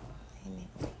 I didn't mean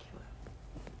to wake you up.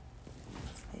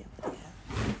 Stay over there.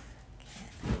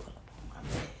 Can't pull up on my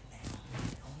bed now.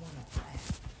 Don't want no clap.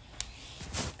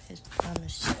 Bitch,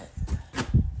 promise shit.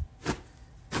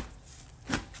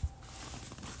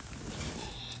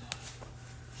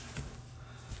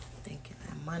 Thinking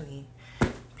that money,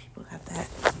 people got that.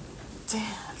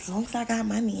 Damn, as long as I got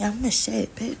money, I'm the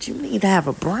shit, bitch. You need to have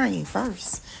a brain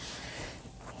first.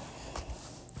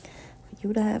 For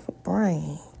you to have a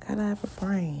brain, gotta have a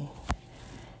brain.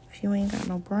 If you ain't got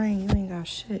no brain, you ain't got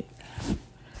shit.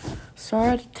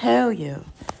 Sorry to tell you.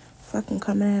 Fucking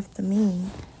coming after me.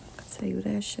 I can tell you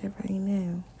that shit right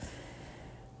now.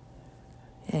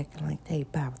 Acting like they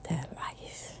about that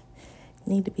life.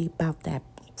 Need to be about that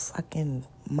fucking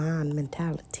mind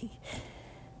mentality.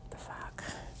 The fuck?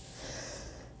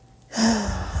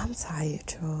 I'm tired,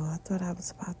 Joe. I thought I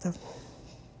was about to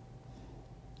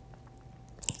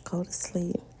go to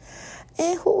sleep.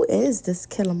 And who is this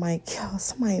Killer Mike? Yo,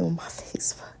 somebody on my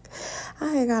Facebook. I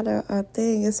had got a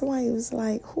thing, and somebody was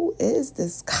like, who is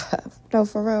this guy? No,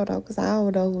 for real, though, because I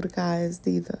don't know who the guy is,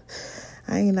 neither.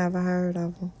 I ain't never heard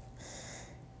of him.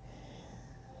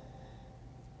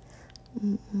 I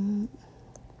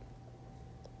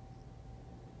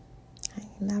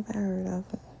ain't never heard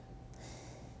of him.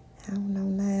 I don't know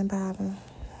nothing about him.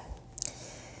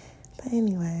 But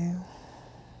anyway.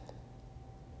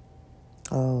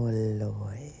 Oh,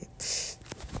 Lord.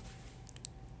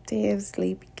 Damn,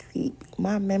 Sleepy Creep.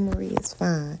 My memory is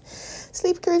fine.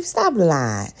 Sleepy Creep, stop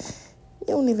lying. You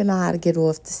don't even know how to get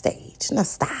off the stage. Now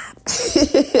stop.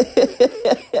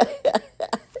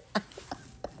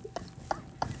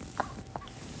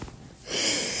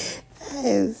 That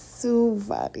is so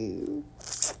funny.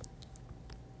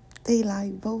 They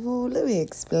like, boo-boo, let me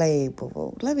explain,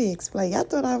 boo-boo. Let me explain. I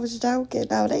thought I was joking.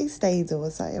 No, they stay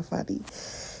doing something funny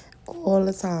all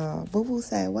the time. Boo-boo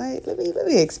said, wait, let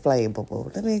me explain,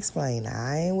 boo-boo. Let me explain.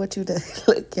 I ain't what you did.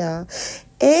 Look, y'all.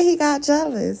 And he got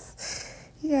jealous.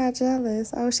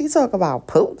 Oh, she talk about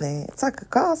Putin. Tucker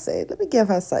Carlson. Let me give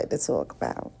her something to talk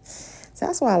about. So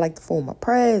that's why I like to form a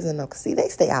president. Because, see, they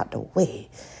stay out the way.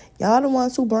 Y'all the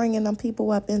ones who bringing them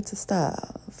people up into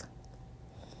stuff.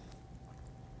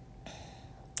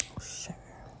 Sure.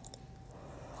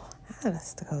 I got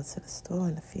to go to the store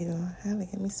in a few. I got to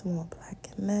get me some more black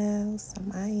and milk,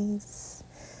 some ice,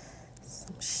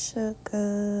 some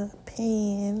sugar, a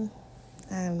pen.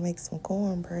 I got to make some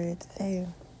cornbread today.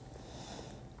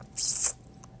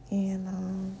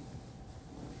 And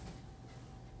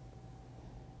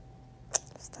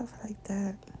stuff like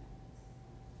that.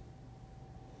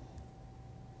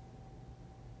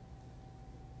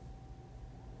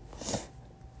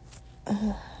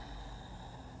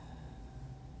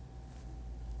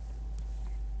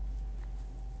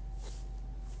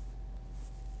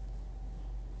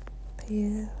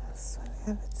 Yeah, that's what I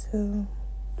have to do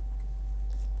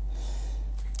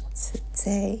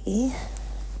today.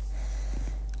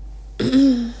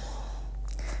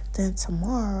 Then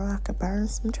tomorrow I could burn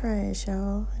some trash,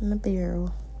 y'all, in the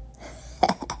barrel.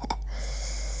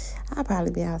 I'll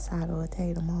probably be outside all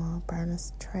day tomorrow burning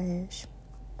some trash.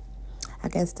 I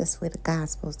guess that's where the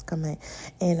guy's supposed to come in.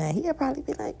 And he'll probably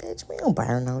be like, bitch, we don't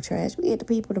burn no trash. We get the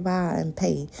people to buy and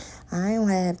pay. I don't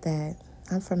have that.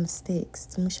 I'm from the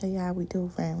sticks. Let me show you how we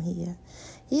do around here.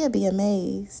 He'll be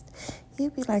amazed.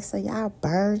 He'll be like, so y'all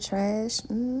burn trash?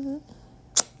 Mm-hmm.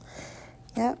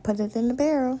 Yeah, put it in the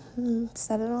barrel.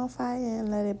 Set it on fire and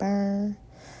let it burn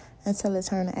until it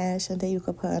turns to ash. And then you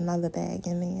could put another bag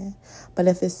in there. But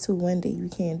if it's too windy, you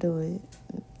can't do it.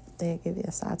 They'll give you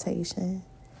a citation.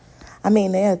 I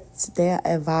mean, they'll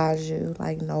advise you,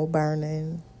 like, no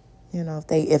burning. You know,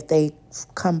 if they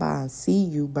come by and see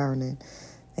you burning,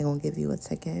 they're going to give you a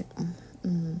ticket.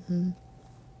 Mm-hmm.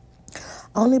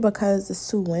 Only because it's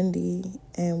too windy,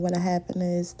 and what happened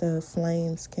is the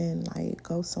flames can, like,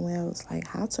 go somewhere else. Like,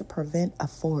 how to prevent a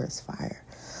forest fire.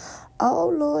 Oh,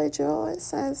 Lord, Joe, it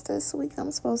says this week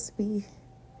I'm supposed to be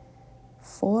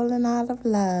falling out of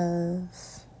love.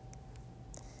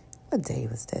 What day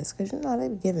was this? Because, you know, they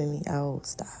be giving me old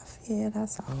stuff. Yeah,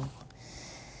 that's old.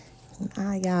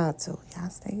 Nah, y'all too. Y'all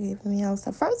stay giving me old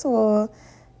stuff. First of all,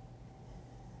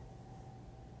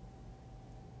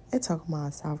 they talking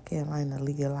about South Carolina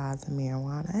legalizing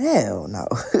marijuana. Hell no.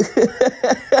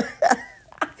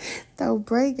 Don't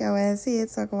break your ass here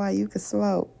talking about you can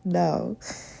smoke. No.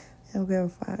 Don't give a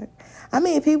fuck. I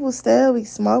mean, people still be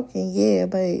smoking, yeah,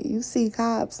 but you see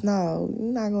cops, no.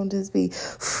 You're not going to just be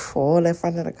all in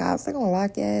front of the cops. They're going to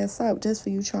lock your ass up just for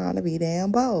you trying to be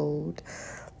damn bold.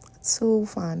 Too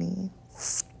funny.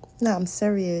 No, I'm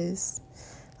serious.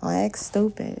 Don't act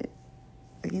stupid.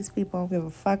 These people don't give a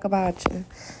fuck about you.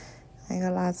 I ain't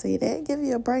gonna lie to you. They give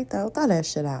you a break, though. Throw that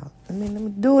shit out. Let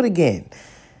me do it again.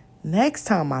 Next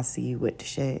time I see you with the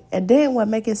shit. And then what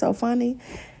make it so funny,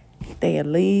 they'll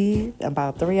leave.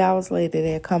 About 3 hours later,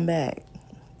 they'll come back.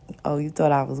 Oh, you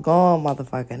thought I was gone,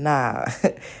 motherfucker? Nah.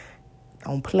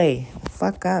 Don't play. Don't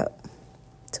fuck up.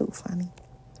 Too funny.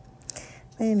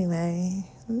 But anyway,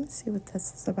 let me see what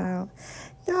this is about.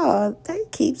 Y'all, they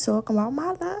keep talking about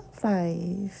my love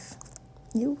life.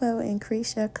 You will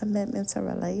increase your commitment to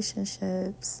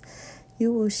relationships.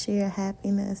 You will share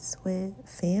happiness with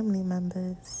family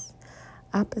members.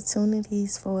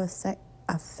 Opportunities for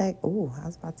affect. Ooh, I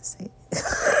was about to say.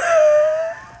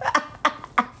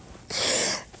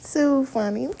 too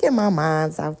funny. Get my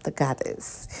minds out the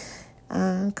gutters.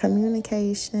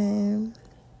 Communication.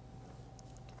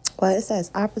 Well, it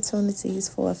says opportunities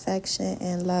for affection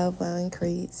and love will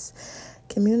increase.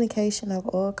 Communication of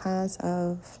all kinds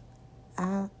of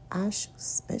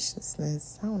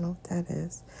auspiciousness. I don't know what that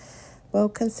is. Will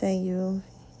continue.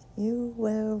 You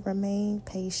will remain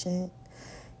patient.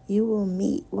 You will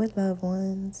meet with loved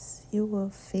ones. You will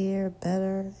fare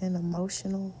better in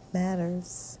emotional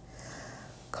matters.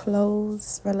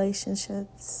 Close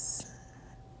relationships.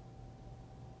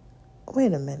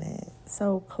 Wait a minute.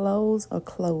 So close or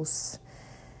close?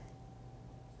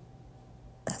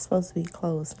 That's supposed to be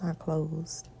close, not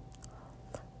closed.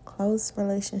 Close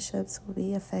relationships will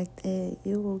be affected.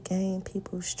 You will gain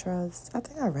people's trust. I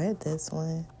think I read this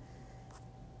one.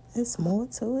 There's more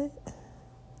to it.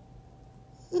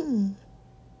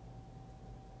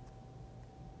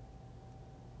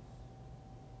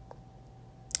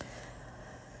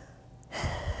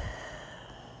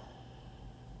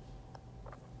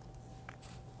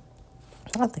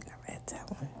 I think I read that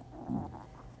one.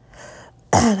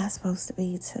 That's supposed to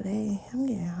be today. I'm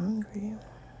getting hungry.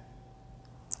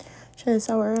 Shit, it's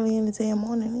so early in the damn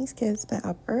morning. These kids been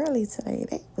up early today.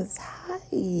 They was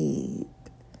hype.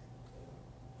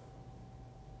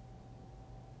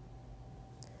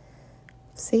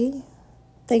 See?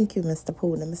 Thank you, Mr.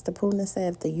 Putin. Mr. Putin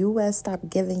said if the U.S. stopped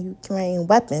giving Ukraine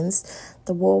weapons,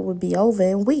 the war would be over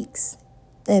in weeks.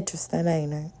 Interesting,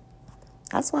 ain't it?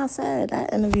 That's why I said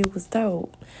that interview was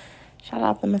dope. Shout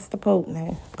out to Mr.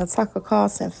 Putin. But Tucker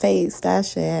Carlson face, that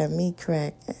shit had me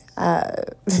cracked.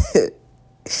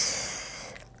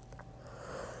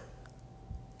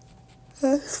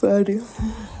 That's funny.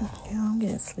 Yeah, I'm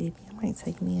getting sleepy. I might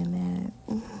take me a nap.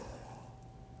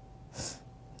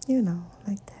 You know,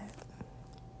 like that.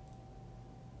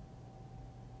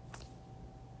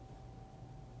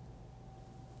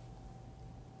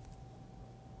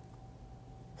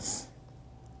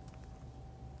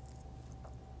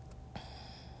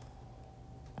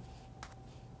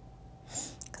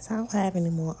 Because I don't have any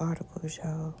more articles,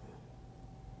 y'all.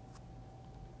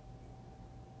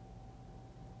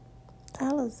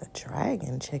 Tyler's a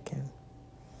dragon chicken.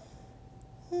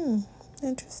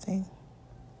 Interesting.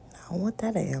 I don't want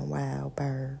that damn wild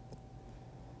bird.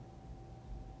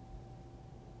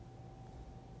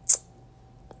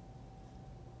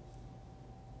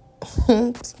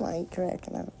 Somebody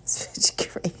cracking up. It's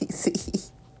crazy.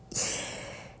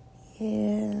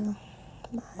 Yeah.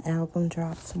 My album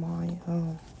drops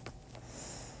tomorrow.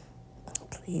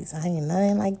 Please, I ain't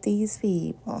nothing like these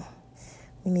people.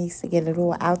 We need to get it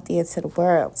all out there to the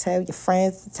world. Tell your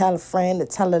friends to tell a friend to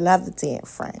tell another damn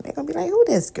friend. They're going to be like, who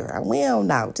this girl? We don't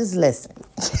know. Just listen.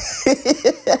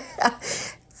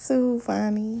 So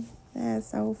funny.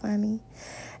 That's so funny.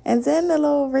 And then the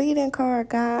little reading card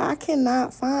guy, I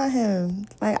cannot find him.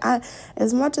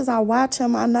 As much as I watch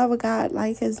him, I never got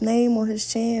his name or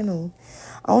his channel.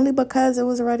 Only because it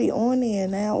was already on there.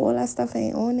 Now all that stuff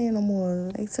ain't on there no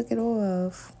more. They took it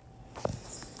off.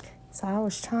 So I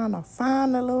was trying to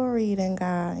find the little reading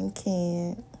guy and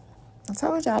can't. I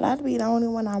told y'all that'd be the only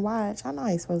one I watch. I know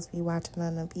I ain't supposed to be watching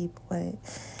other people, but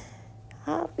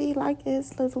I'll be liking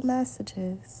his little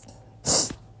messages.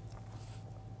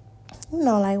 You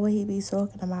know, what he be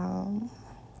talking about.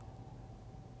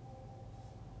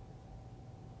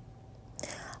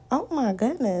 Oh my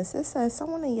goodness. It says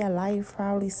someone in your life,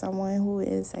 probably someone who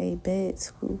is a bit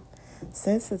too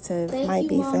sensitive, might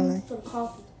be feeling. For the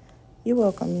coffee. You're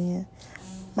welcome, man.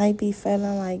 Might be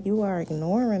feeling like you are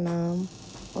ignoring them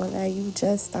or that you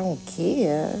just don't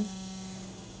care.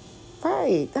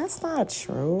 Right, that's not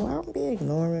true. I don't be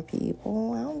ignoring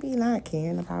people. I don't be not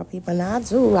caring about people. And I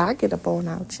do. I get up on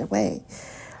out your way.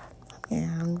 I'm getting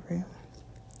hungry.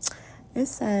 It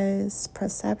says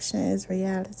perception is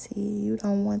reality. You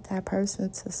don't want that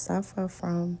person to suffer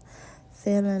from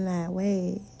feeling that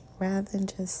way. Rather than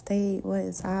just state what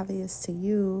is obvious to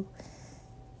you,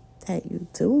 that you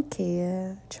do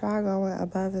care. Try going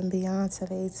above and beyond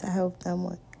today to help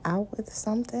them out with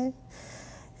something.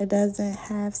 It doesn't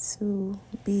have to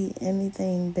be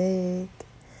anything big.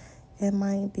 It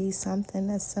might be something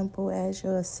as simple as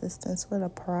your assistance with a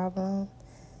problem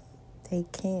they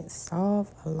can't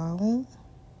solve alone.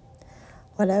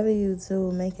 Whatever you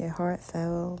do, make it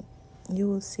heartfelt. You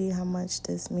will see how much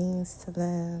this means to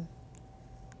them.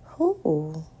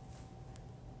 Who?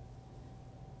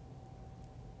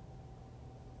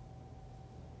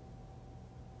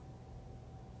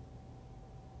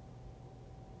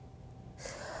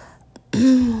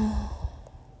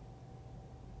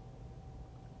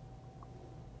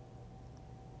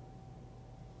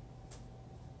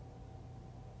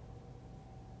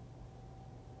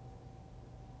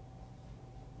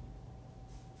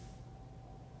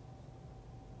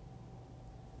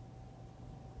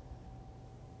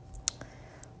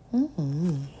 I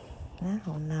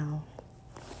don't know.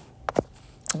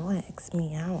 Don't ask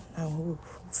me. I don't know who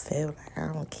feel like I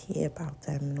don't care about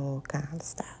them and all kind of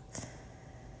stuff.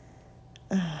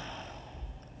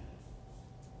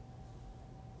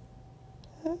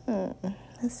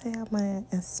 Let's say I'm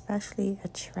especially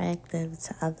attractive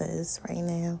to others right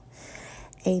now.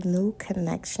 A new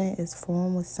connection is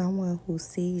formed with someone who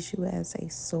sees you as a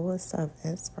source of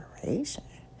inspiration.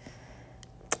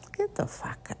 Get the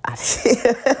fuck out of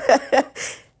here.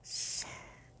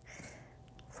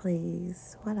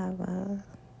 Please, whatever.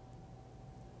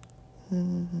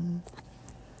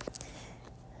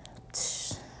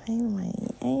 Anyway,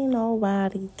 ain't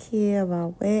nobody care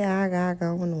about where I got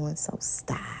going on, so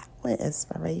stop. What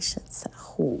inspiration to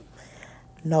who?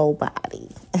 Nobody.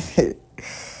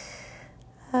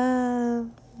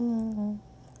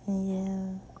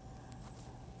 Yeah.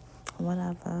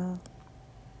 Whatever.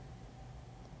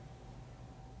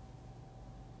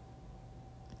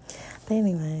 But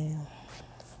anyway,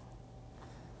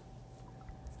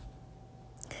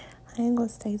 I ain't gonna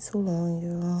stay too long,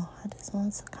 y'all. I just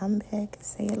want to come back and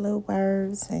say a little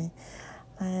words, and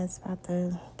my ass about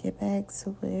to get back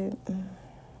to it.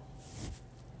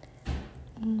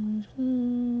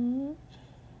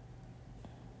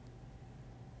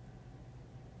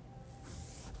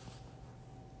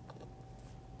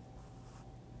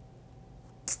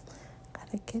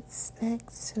 Gotta get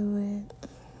back to it.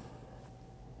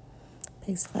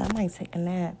 Basically, I might take a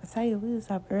nap. I tell you, we was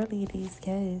up early, these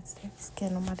kids. They was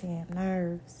getting on my damn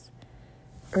nerves.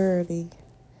 Early.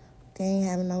 They ain't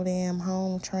having no damn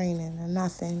home training or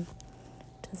nothing.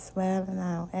 Just wilding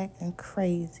out, acting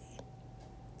crazy.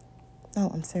 No,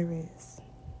 I'm serious.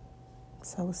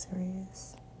 So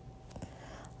serious.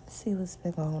 Let's see what's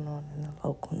been going on in the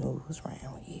local news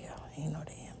around here. Ain't no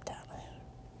damn telling.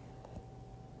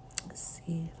 Let's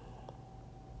see.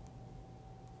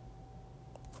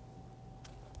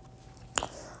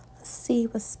 See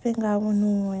what's been going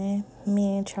on.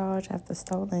 Man charged after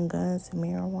stolen guns and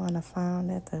marijuana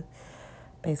found at the.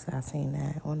 Basically, I seen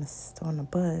that on the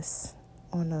bus,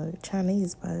 on the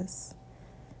Chinese bus.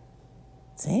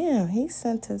 Damn, he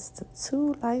sentenced to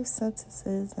 2 life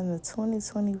sentences in the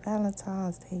 2020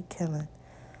 Valentine's Day killing.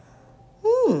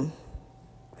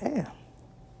 Damn.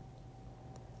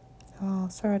 Oh,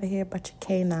 sorry to hear about your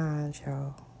K9s,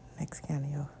 y'all. Next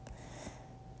county off.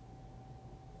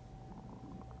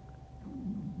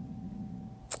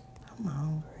 I'm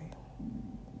hungry.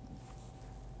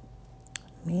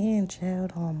 Man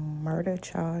jailed on murder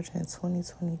charge in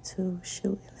 2022,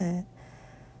 shooting at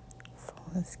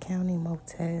Florence County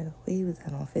Motel. Where he was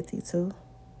at on 52.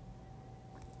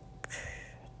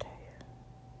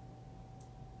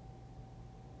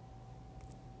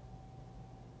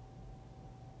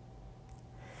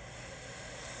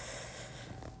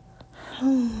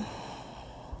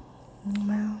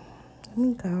 Well, let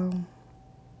me go.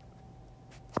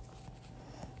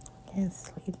 Get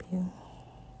sleepy.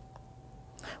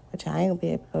 Which I ain't gonna be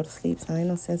able to go to sleep, so ain't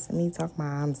no sense in me talking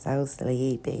about I'm so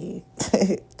sleepy.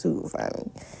 Too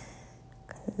funny.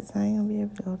 Because I ain't gonna be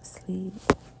able to go to sleep.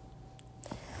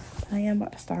 I am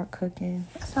about to start cooking.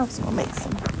 I was gonna make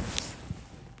some.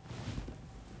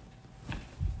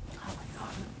 Oh my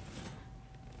God.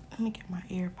 Let me get my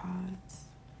AirPods.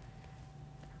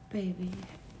 Baby.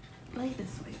 Lay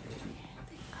this way, baby.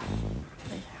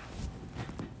 Lay down.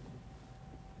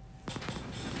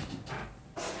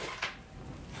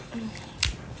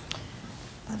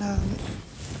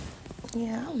 But,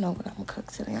 yeah, I don't know what I'm gonna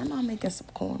cook today. I know I'm making some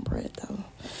cornbread, though.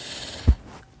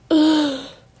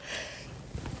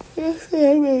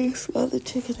 Yesterday I made smothered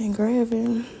chicken and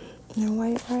gravy and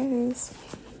white rice.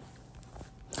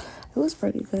 It was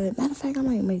pretty good. Matter of fact, I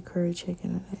might make curry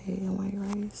chicken today and white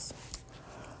rice.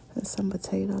 And some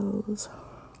potatoes.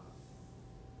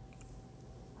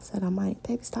 I said I might.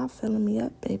 Baby, stop filling me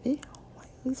up, baby. Why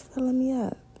you filling me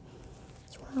up?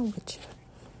 What's wrong with you?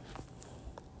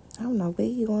 I don't know what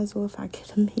he gonna do if I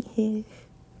get him in.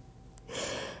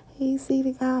 He see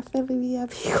the guy filling me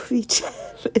up, he gonna be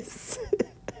jealous.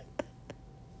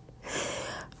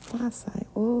 My son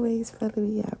always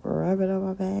filling me up, rub it on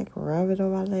my back, rub it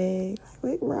on my leg.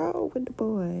 Like, what's wrong with the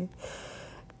boy?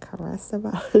 Caressing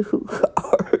my little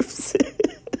arms.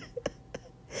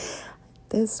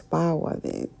 This my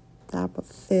woman. I'ma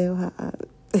fill her up.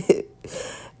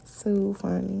 So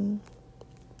funny.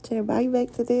 Why you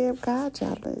make the damn guy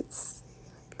jealous?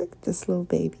 Look at this little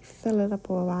baby filling up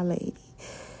on my lady.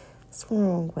 What's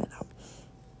wrong with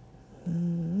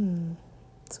him?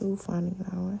 Too funny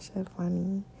though. That shit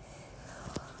funny.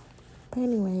 But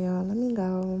anyway, y'all, let me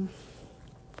go.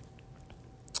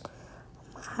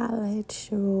 I'ma holla at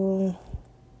you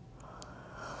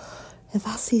If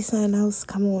I see something else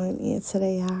come on in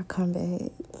today, I'll come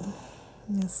back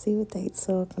and see what they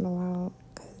talking about.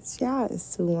 Because y'all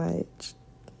is too much.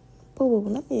 Boo-boo,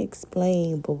 let me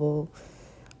explain, boo-boo.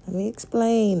 Let me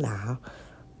explain now.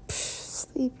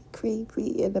 Sleepy,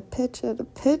 creepy, and the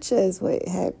picture is what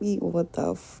had me on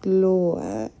the floor.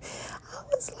 I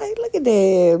was like, look at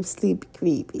them, sleepy,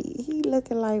 creepy. He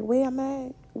looking like, where I'm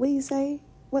at? What you say?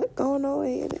 What going on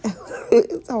here?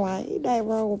 It's alright. Ain't nothing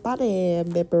wrong with my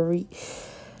damn memory.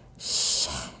 Shh,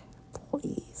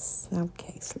 please.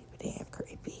 Okay, sleepy, damn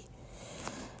creepy.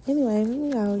 Anyway, let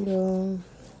me go, y'all.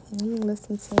 Let me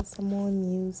listen to some more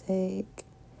music.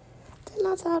 Didn't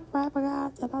I tell the rapper guy?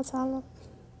 Did I tell him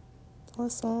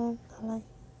what song I like?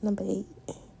 Number 8.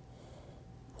 I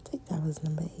think that was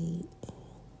number 8.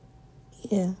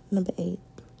 Yeah, number 8.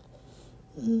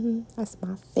 That's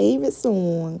my favorite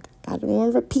song. Got it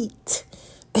on repeat.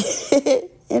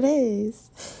 It is.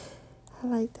 I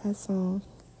like that song.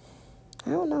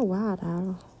 I don't know why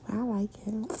though. I like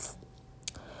it.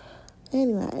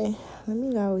 Anyway, let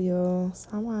me go, y'all. So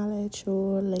I'm gonna let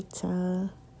y'all later.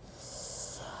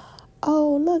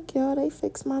 Oh, look, y'all. They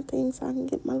fixed my thing so I can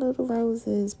get my little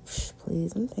roses.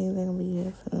 Please, them things ain't gonna be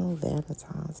here for no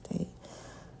Valentine's Day.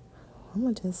 I'm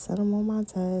gonna just set them on my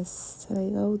desk till they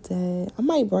go dead. I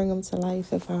might bring them to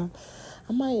life if I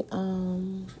might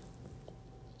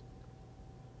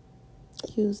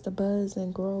use the buds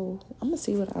and grow. I'm gonna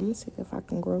see if I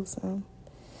can grow some.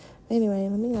 Anyway,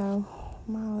 let me go.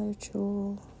 I'm gonna let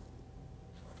you.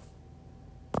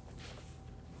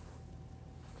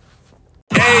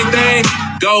 Everything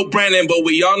go Brandon, but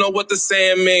we all know what the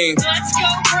saying means. Let's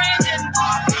go, Brandon.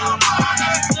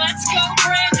 Let's go,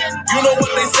 Brandon. You know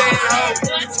what they saying, ho?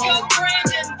 Let's go,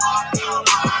 Brandon.